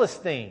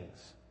Philistines?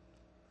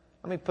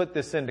 Let me put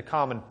this into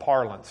common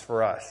parlance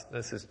for us.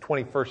 This is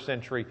 21st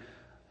century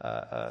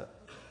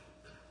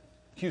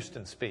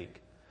Houston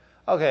speak.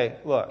 Okay,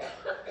 look.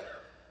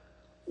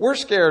 We're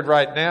scared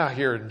right now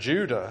here in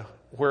Judah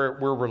where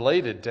we're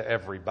related to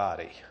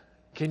everybody.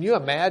 Can you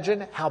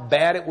imagine how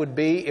bad it would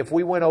be if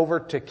we went over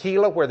to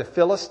Keilah where the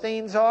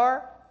Philistines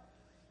are?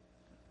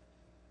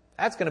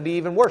 That's going to be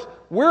even worse.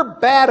 We're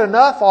bad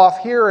enough off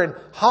here in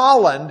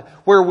Holland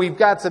where we've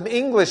got some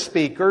English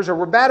speakers, or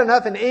we're bad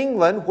enough in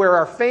England where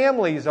our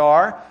families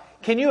are.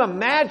 Can you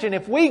imagine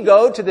if we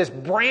go to this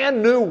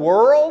brand new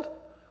world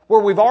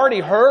where we've already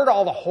heard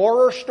all the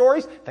horror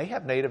stories? They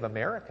have Native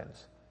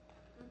Americans.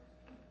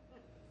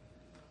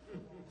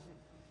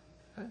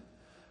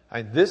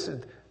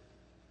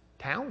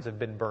 Towns have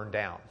been burned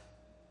down.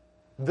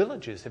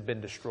 Villages have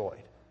been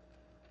destroyed.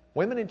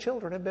 Women and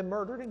children have been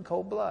murdered in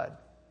cold blood.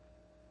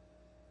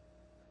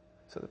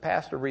 So the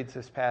pastor reads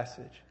this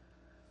passage,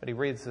 but he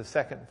reads the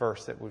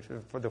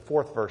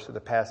fourth verse of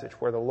the passage,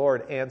 where the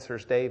Lord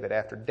answers David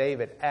after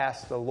David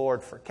asked the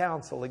Lord for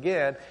counsel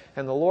again.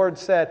 And the Lord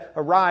said,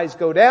 "Arise,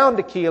 go down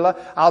to Keilah.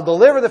 I'll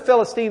deliver the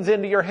Philistines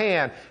into your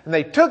hand." And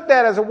they took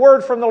that as a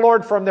word from the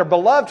Lord, from their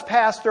beloved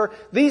pastor.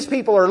 These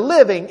people are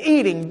living,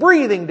 eating,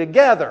 breathing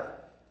together,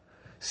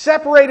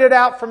 separated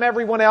out from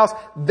everyone else.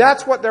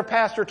 That's what their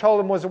pastor told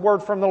them was a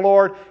word from the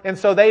Lord. And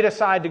so they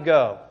decide to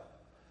go.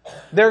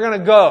 They're going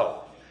to go.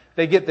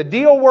 They get the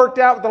deal worked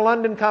out with the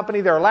London Company.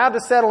 They're allowed to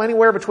settle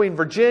anywhere between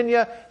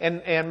Virginia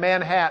and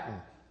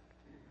Manhattan.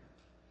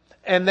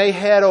 And they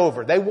head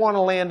over. They want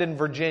to land in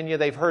Virginia.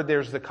 They've heard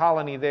there's the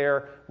colony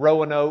there,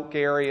 Roanoke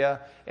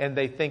area, and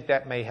they think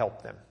that may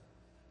help them.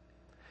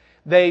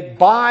 They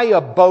buy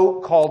a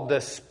boat called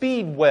the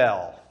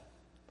Speedwell.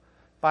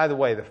 By the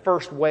way, the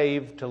first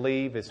wave to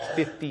leave is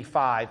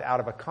 55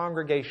 out of a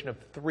congregation of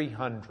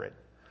 300.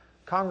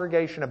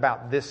 Congregation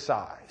about this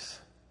size.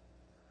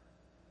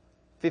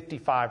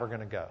 55 are going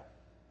to go.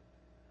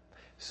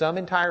 Some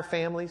entire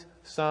families,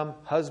 some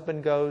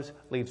husband goes,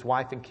 leaves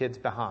wife and kids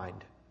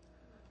behind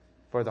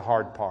for the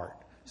hard part.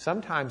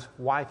 Sometimes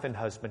wife and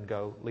husband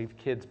go, leave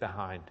kids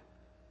behind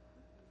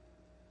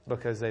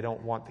because they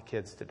don't want the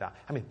kids to die.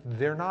 I mean,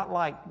 they're not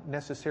like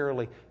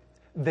necessarily,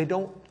 they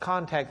don't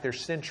contact their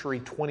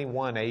Century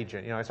 21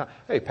 agent. You know, it's not,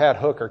 "Hey, Pat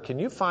Hooker, can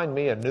you find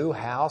me a new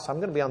house? I'm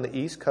going to be on the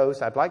East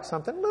Coast. I'd like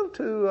something a little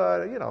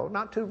too,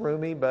 not too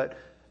roomy, but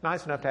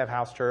nice enough to have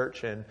house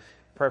church and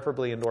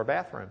preferably indoor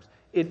bathrooms."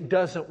 It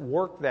doesn't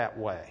work that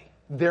way.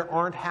 There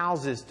aren't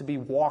houses to be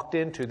walked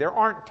into. There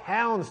aren't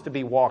towns to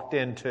be walked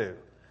into.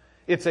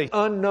 It's an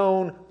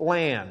unknown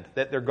land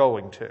that they're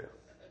going to.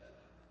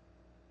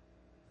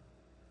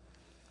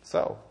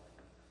 So,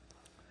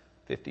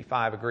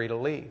 55 agree to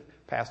leave.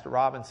 Pastor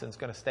Robinson's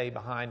going to stay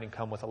behind and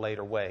come with a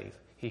later wave,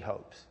 he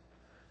hopes.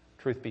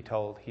 Truth be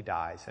told, he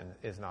dies and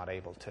is not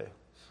able to.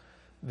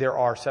 There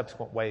are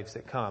subsequent waves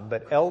that come.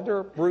 But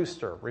Elder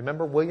Brewster,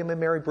 remember William and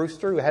Mary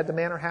Brewster who had the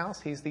manor house?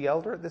 He's the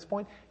elder at this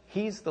point.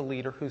 He's the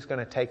leader who's going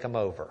to take them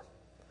over.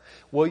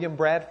 William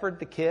Bradford,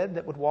 the kid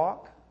that would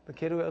walk, the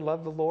kid who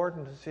loved the Lord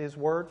and his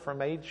word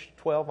from age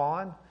 12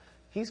 on,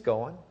 he's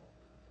going.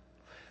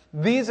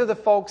 These are the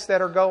folks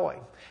that are going.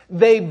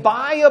 They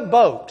buy a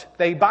boat.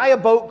 They buy a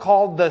boat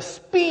called the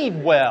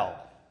Speedwell.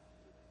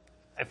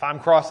 If I'm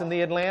crossing the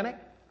Atlantic,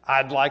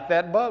 I'd like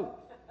that boat.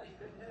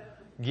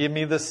 Give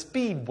me the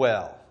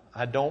Speedwell.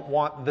 I don't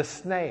want the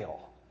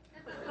snail.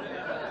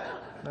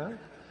 No?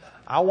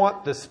 I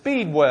want the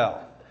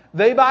Speedwell.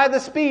 They buy the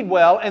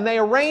Speedwell and they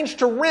arrange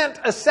to rent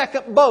a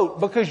second boat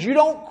because you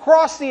don't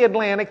cross the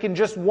Atlantic in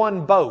just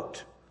one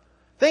boat.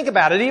 Think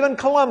about it. Even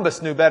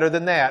Columbus knew better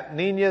than that.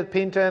 Nina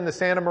Pinta and the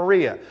Santa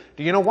Maria.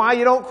 Do you know why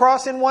you don't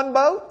cross in one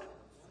boat?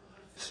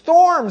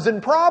 Storms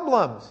and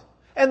problems.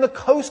 And the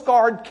Coast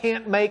Guard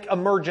can't make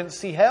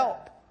emergency help.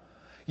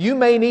 You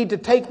may need to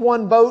take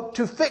one boat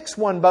to fix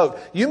one boat.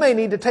 You may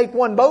need to take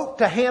one boat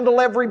to handle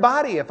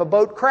everybody if a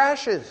boat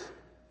crashes.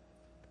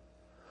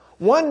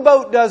 One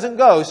boat doesn't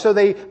go, so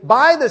they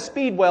buy the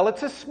Speedwell.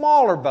 It's a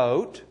smaller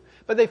boat,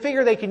 but they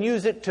figure they can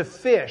use it to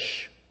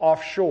fish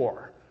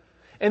offshore.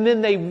 And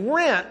then they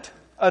rent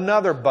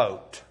another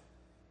boat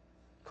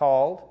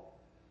called,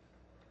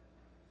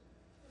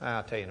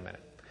 I'll tell you in a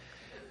minute.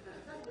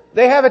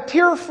 They have a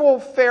tearful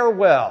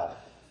farewell.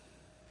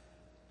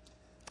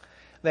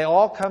 They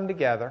all come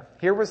together.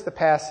 Here was the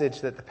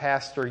passage that the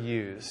pastor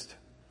used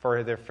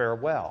for their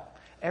farewell.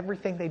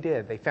 Everything they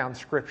did, they found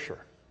Scripture.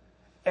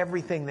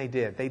 Everything they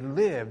did, they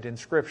lived in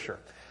Scripture.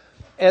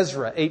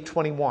 Ezra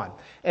 8:21.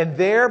 "And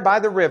there by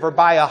the river,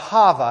 by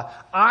Ahava,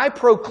 I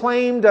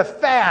proclaimed a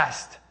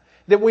fast,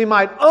 that we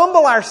might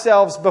humble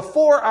ourselves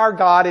before our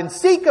God and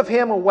seek of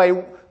Him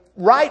a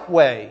right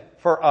way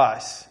for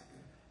us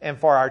and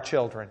for our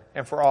children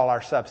and for all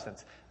our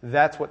substance."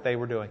 That's what they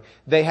were doing.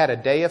 They had a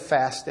day of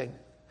fasting.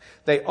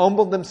 They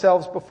humbled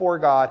themselves before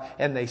God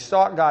and they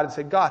sought God and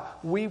said, "God,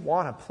 we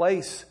want a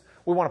place.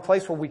 We want a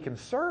place where we can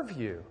serve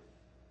you.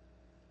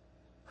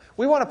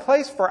 We want a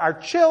place for our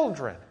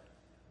children.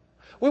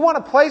 We want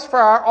a place for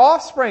our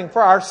offspring,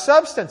 for our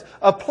substance.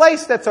 A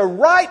place that's a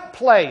right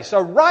place,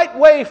 a right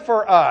way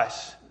for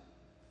us."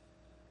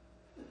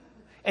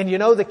 And you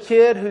know the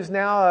kid who's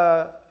now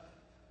a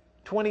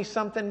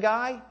 20-something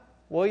guy,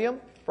 William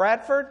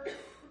Bradford?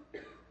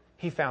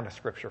 He found a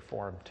Scripture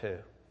for him too.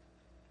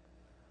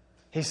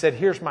 He said,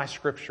 "Here's my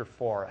Scripture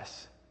for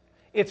us.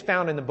 It's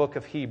found in the book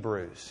of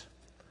Hebrews.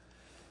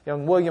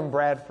 Young William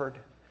Bradford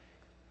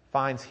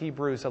finds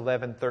Hebrews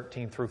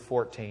 11:13 through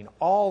 14.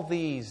 All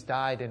these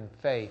died in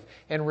faith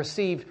and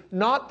received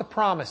not the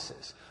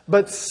promises,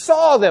 but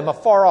saw them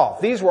afar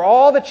off. These were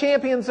all the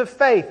champions of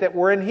faith that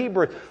were in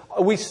Hebrews.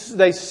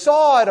 They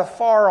saw it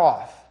afar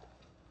off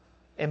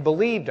and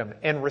believed them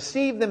and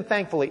received them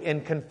thankfully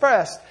and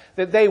confessed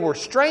that they were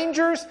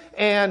strangers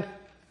and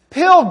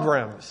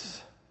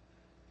pilgrims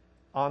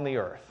on the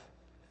earth.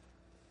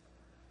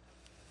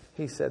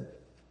 He said,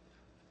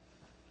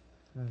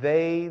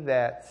 they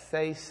that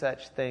say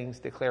such things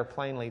declare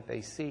plainly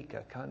they seek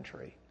a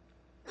country.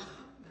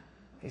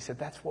 He said,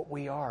 that's what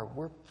we are.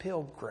 We're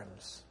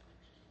pilgrims.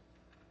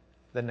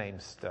 The name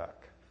stuck.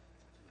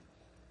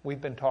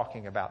 We've been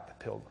talking about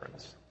the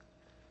Pilgrims.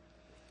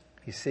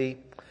 You see,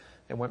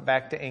 they went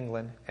back to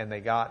England and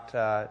they got,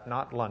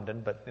 not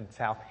London, but in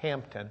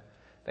Southampton,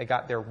 they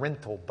got their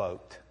rental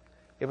boat.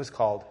 It was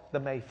called the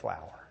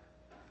Mayflower.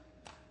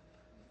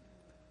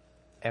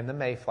 And the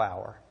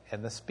Mayflower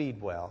and the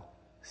Speedwell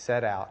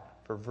set out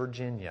for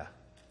Virginia.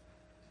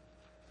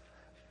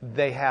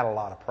 They had a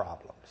lot of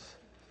problems.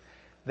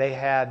 They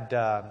had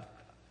a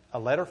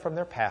letter from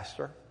their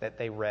pastor that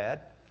they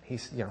read. He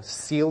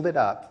sealed it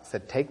up,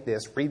 said, take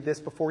this, read this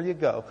before you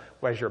go.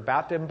 As you're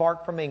about to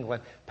embark from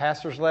England,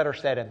 pastor's letter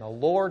said, and the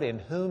Lord in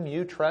whom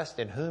you trust,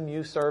 in whom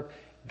you serve,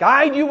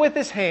 guide you with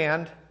His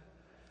hand,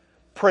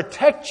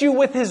 protect you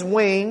with His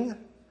wing,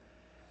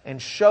 and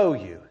show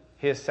you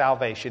His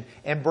salvation,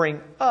 and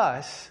bring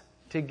us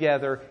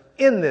together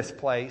in this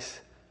place,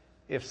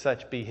 if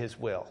such be His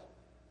will.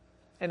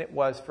 And it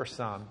was for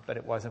some, but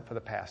it wasn't for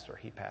the pastor.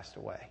 He passed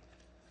away.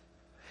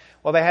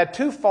 Well, they had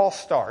 2 false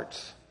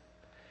starts,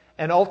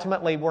 and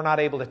ultimately were not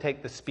able to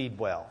take the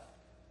Speedwell.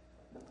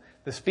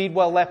 The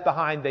Speedwell left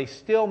behind, they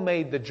still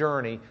made the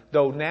journey,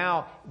 though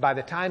now, by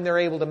the time they're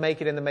able to make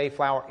it in the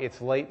Mayflower,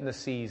 it's late in the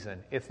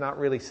season. It's not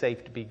really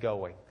safe to be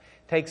going.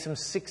 It takes them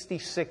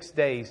 66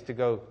 days to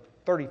go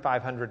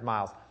 3,500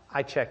 miles.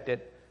 I checked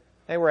it.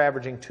 They were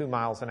averaging 2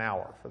 miles an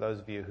hour, for those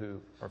of you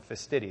who are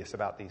fastidious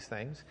about these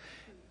things.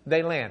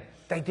 They land.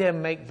 They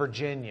didn't make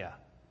Virginia.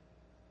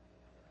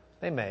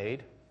 They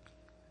made,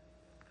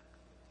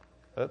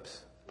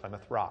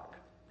 Plymouth Rock.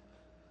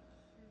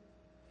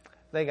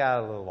 They got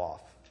a little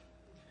off.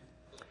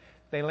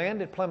 They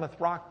landed Plymouth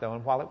Rock, though,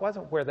 and while it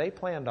wasn't where they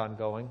planned on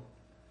going,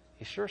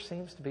 it sure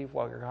seems to be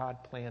where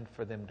God planned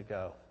for them to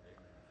go.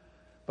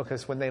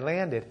 Because when they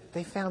landed,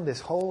 they found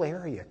this whole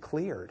area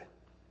cleared.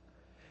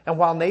 And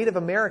while Native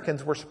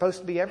Americans were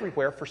supposed to be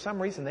everywhere, for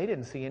some reason they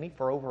didn't see any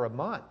for over a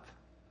month.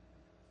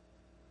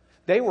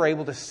 They were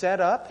able to set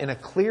up in a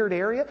cleared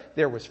area.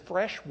 There was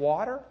fresh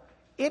water.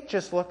 It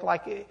just looked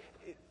like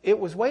it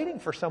was waiting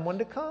for someone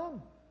to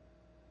come.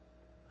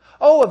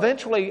 Oh,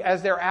 eventually,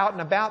 as they're out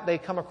and about, they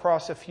come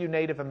across a few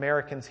Native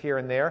Americans here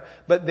and there,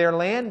 but their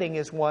landing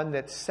is one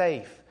that's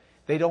safe.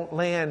 They don't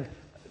land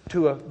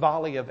to a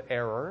volley of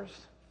arrows.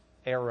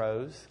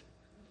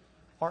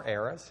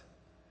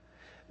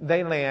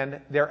 They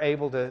land, they're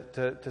able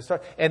to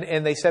start.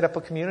 And they set up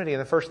a community,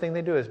 and the first thing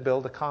they do is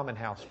build a common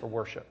house for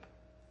worship.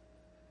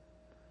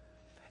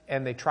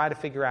 And they try to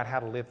figure out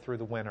how to live through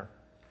the winter.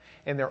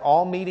 And they're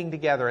all meeting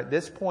together. At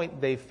this point,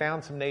 they've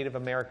found some Native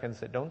Americans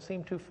that don't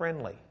seem too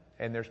friendly.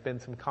 And there's been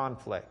some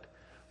conflict.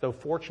 Though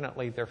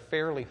fortunately, they're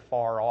fairly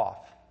far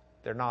off.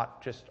 They're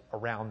not just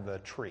around the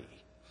tree.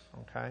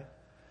 Okay?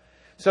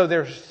 So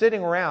they're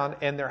sitting around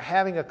and they're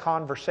having a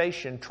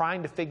conversation,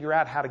 trying to figure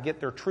out how to get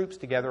their troops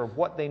together of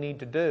what they need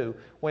to do,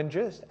 when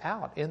just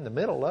out in the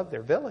middle of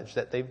their village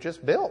that they've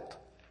just built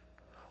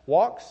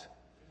walks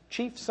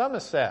Chief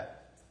Somerset,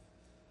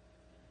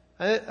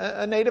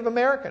 a Native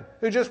American,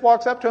 who just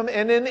walks up to him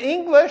and in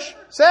English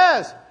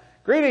says,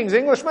 "Greetings,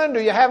 Englishmen,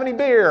 do you have any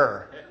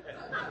beer?"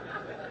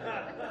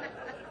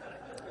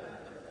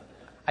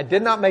 I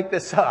did not make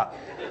this up.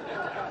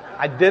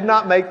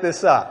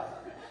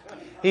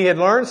 He had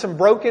learned some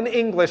broken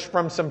English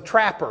from some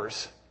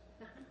trappers.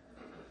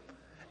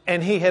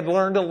 And he had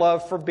learned a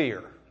love for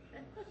beer.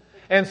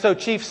 And so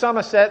Chief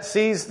Somerset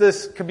sees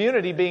this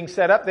community being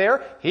set up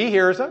there. He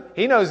hears them.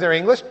 He knows their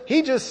English.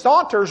 He just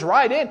saunters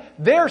right in.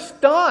 They're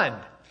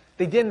stunned.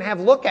 They didn't have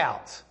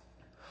lookouts.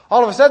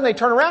 All of a sudden they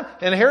turn around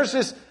and here's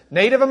this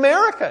Native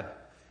American.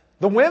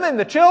 The women,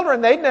 the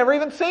children, they'd never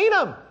even seen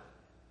him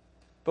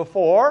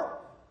before.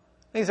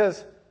 He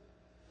says,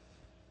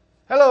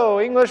 "Hello,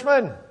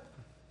 Englishman.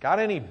 Got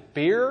any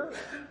beer?"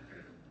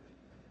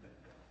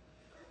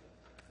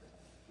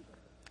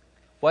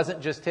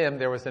 Wasn't just him.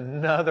 There was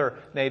another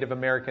Native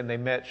American they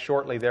met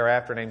shortly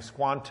thereafter named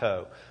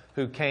Squanto,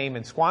 who came,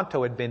 and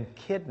Squanto had been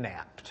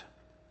kidnapped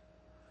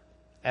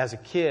as a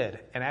kid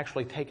and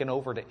actually taken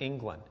over to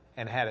England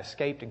and had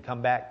escaped and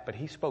come back, but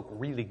he spoke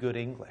really good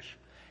English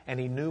and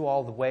he knew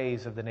all the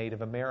ways of the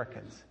Native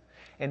Americans.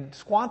 And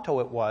Squanto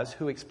it was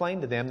who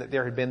explained to them that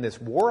there had been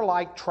this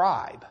warlike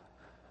tribe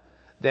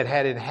that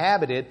had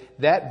inhabited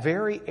that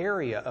very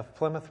area of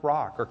Plymouth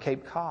Rock or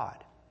Cape Cod.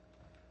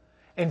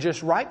 And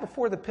just right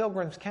before the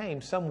Pilgrims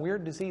came, some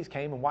weird disease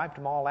came and wiped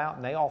them all out,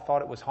 and they all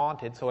thought it was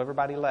haunted, so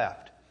everybody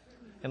left.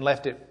 and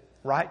left it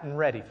right and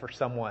ready for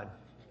someone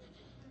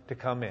to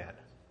come in.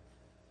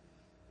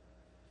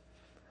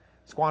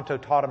 Squanto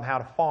taught them how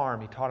to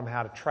farm. He taught them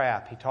how to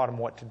trap. He taught them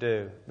what to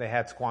do. They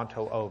had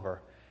Squanto over,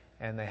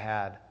 and they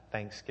had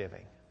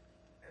Thanksgiving.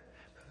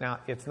 Now,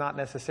 it's not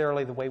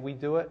necessarily the way we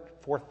do it,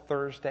 fourth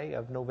Thursday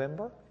of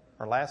November,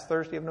 or last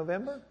Thursday of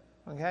November,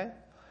 okay?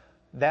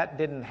 That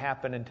didn't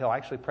happen until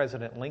actually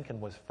President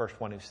Lincoln was the first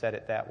one who said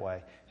it that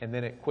way. And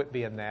then it quit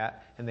being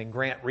that, and then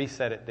Grant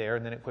reset it there,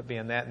 and then it quit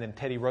being that, and then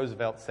Teddy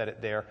Roosevelt said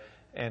it there,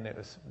 and it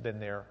was been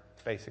there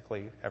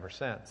basically ever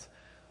since.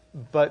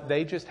 But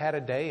they just had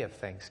a day of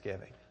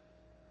Thanksgiving.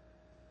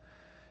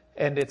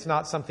 And it's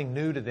not something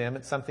new to them.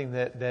 It's something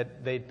that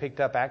they'd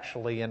picked up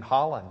actually in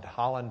Holland.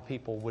 Holland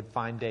people would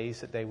find days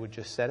that they would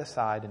just set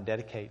aside and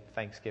dedicate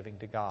Thanksgiving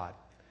to God.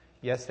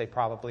 Yes, they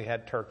probably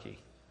had turkey.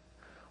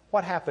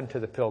 What happened to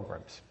the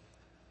Pilgrims?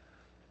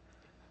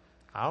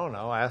 I don't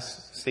know.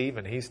 Ask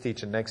Stephen. He's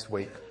teaching next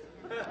week.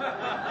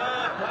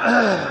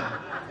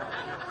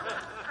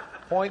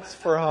 Points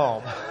for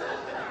home.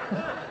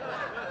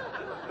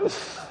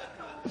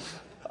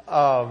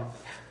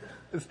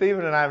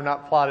 Stephen and I have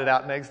not plotted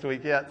out next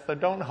week yet, so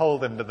don't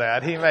hold him to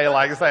that. He may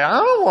say, I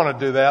don't want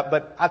to do that,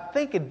 but I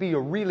think it'd be a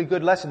really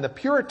good lesson. The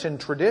Puritan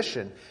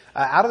tradition,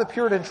 out of the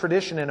Puritan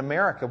tradition in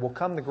America will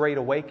come the Great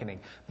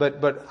Awakening.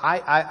 But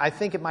I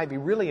think it might be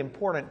really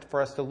important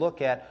for us to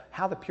look at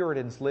how the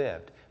Puritans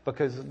lived,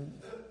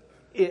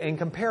 and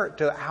compare it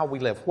to how we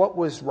live. What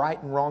was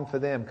right and wrong for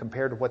them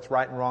compared to what's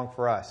right and wrong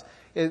for us?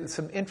 It's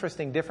some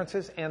interesting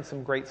differences and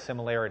some great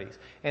similarities.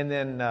 And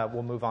then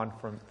we'll move on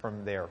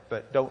from there.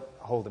 But don't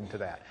hold them to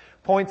that.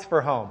 Points for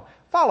home.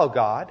 Follow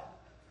God.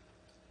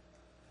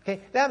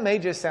 Okay, that may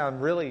just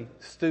sound really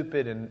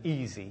stupid and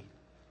easy.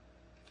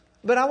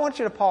 But I want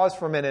you to pause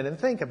for a minute and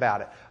think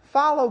about it.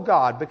 Follow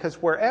God,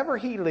 because wherever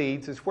He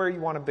leads is where you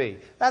want to be.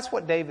 That's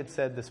what David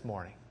said this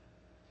morning.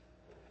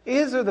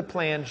 These are the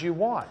plans you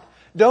want.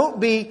 Don't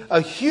be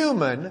a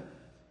human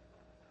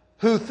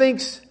who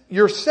thinks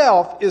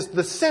yourself is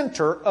the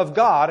center of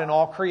God and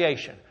all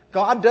creation.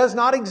 God does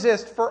not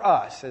exist for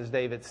us, as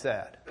David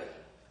said.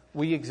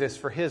 We exist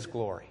for His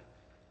glory.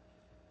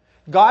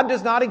 God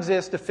does not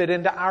exist to fit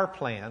into our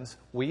plans.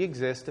 We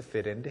exist to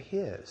fit into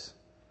His.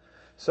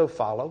 So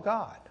follow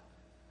God.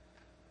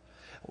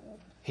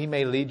 He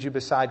may lead you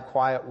beside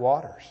quiet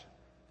waters.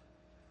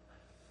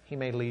 He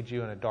may lead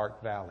you in a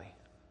dark valley,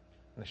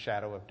 in the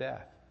shadow of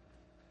death.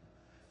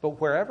 But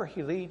wherever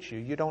He leads you,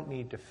 you don't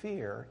need to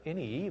fear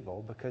any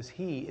evil, because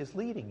He is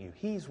leading you.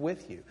 He's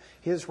with you.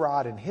 His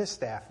rod and His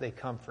staff, they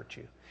comfort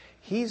you.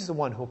 He's the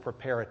one who will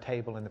prepare a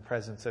table in the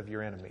presence of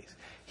your enemies.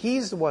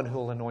 He's the one who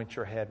will anoint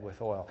your head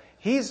with oil.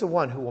 He's the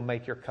one who will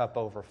make your cup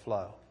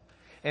overflow.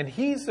 And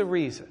He's the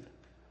reason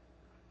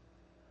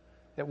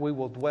that we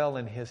will dwell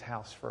in His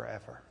house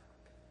forever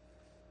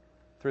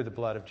through the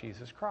blood of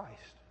Jesus Christ.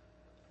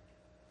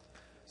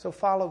 So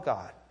follow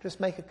God. Just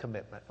make a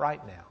commitment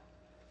right now.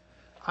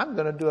 I'm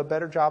going to do a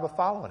better job of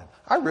following Him.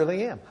 I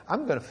really am.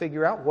 I'm going to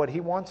figure out what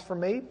He wants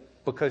from me,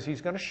 because He's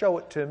going to show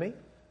it to me.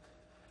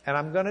 And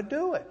I'm going to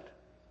do it.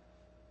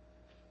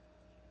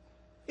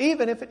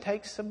 Even if it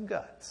takes some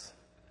guts.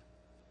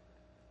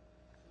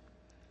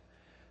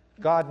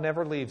 God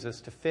never leaves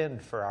us to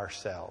fend for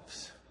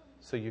ourselves.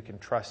 So you can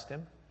trust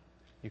Him.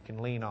 You can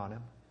lean on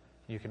Him.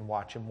 You can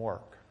watch Him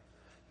work.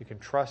 You can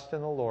trust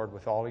in the Lord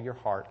with all of your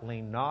heart.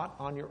 Lean not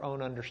on your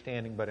own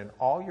understanding, but in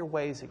all your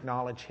ways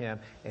acknowledge Him,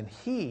 and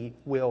He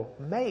will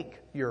make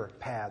your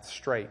paths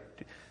straight.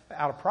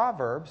 Out of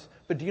Proverbs.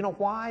 But do you know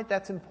why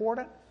that's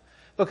important?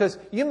 Because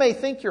you may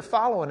think you're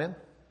following Him,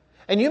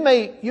 and you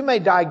may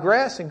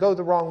digress and go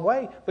the wrong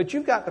way, but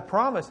you've got the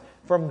promise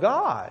from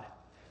God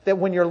that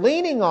when you're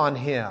leaning on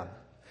Him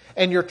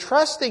and you're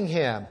trusting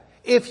Him,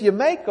 if you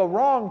make a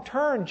wrong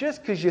turn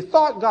just because you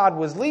thought God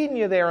was leading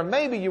you there and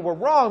maybe you were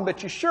wrong,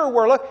 but you sure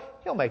were,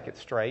 He'll make it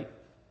straight.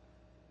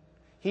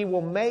 He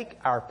will make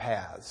our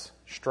paths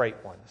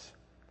straight ones.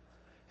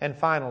 And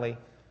finally,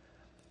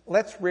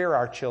 let's rear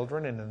our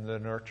children in the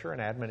nurture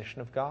and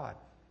admonition of God.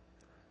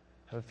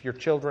 If your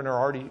children are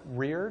already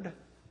reared,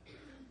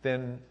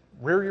 then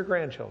rear your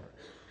grandchildren.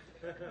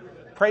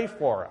 Pray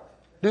for them.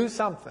 Do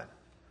something.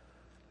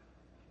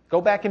 Go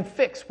back and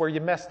fix where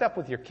you messed up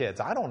with your kids.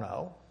 I don't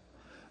know.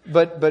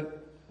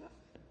 But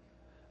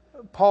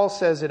Paul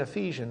says in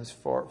Ephesians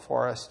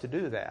for us to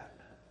do that.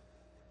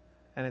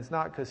 And it's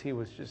not because he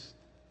was just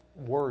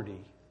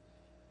wordy.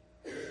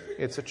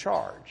 It's a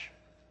charge.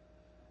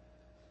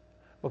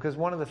 Because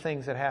one of the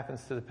things that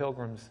happens to the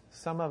Pilgrims,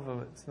 some of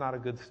them, it's not a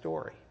good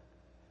story.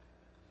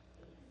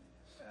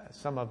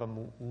 Some of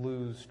them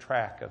lose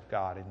track of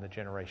God in the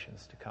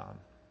generations to come.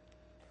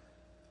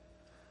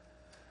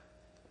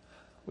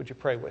 Would you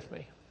pray with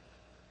me?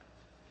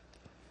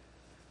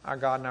 Our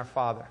God and our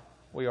Father,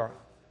 we are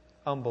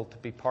humbled to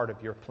be part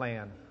of your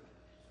plan.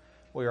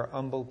 We are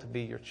humbled to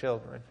be your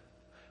children.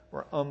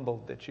 We're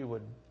humbled that you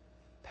would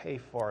pay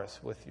for us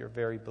with your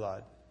very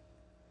blood.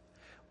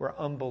 We're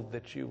humbled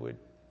that you would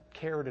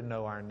care to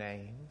know our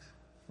names.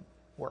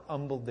 We're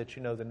humbled that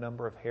you know the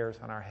number of hairs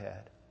on our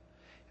head.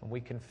 And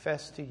we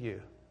confess to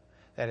you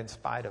that in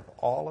spite of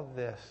all of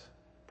this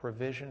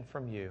provision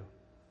from you,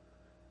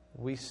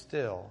 we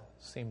still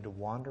seem to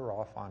wander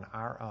off on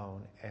our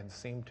own and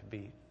seem to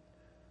be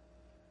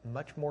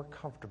much more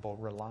comfortable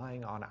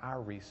relying on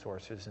our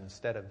resources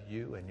instead of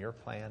you and your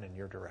plan and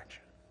your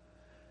direction.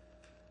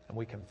 And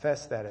we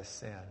confess that as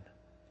sin.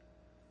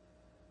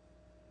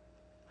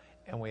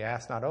 And we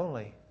ask not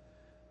only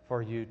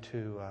for you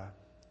to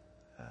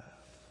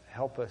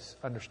help us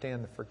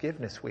understand the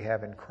forgiveness we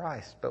have in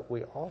Christ, but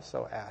we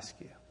also ask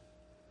you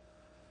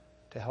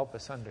to help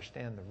us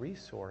understand the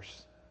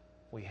resource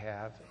we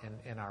have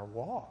in our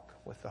walk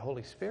with the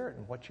Holy Spirit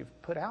and what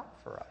you've put out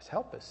for us.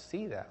 Help us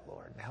see that,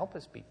 Lord, and help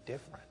us be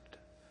different.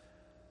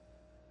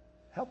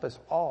 Help us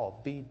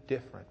all be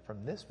different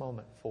from this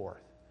moment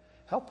forth.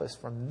 Help us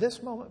from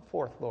this moment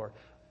forth, Lord,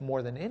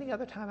 more than any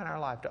other time in our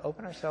life, to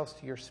open ourselves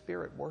to your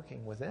Spirit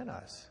working within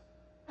us,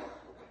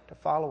 to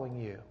following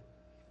you,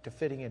 to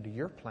fitting into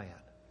your plan.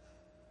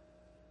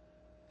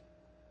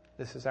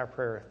 This is our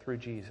prayer through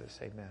Jesus.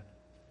 Amen.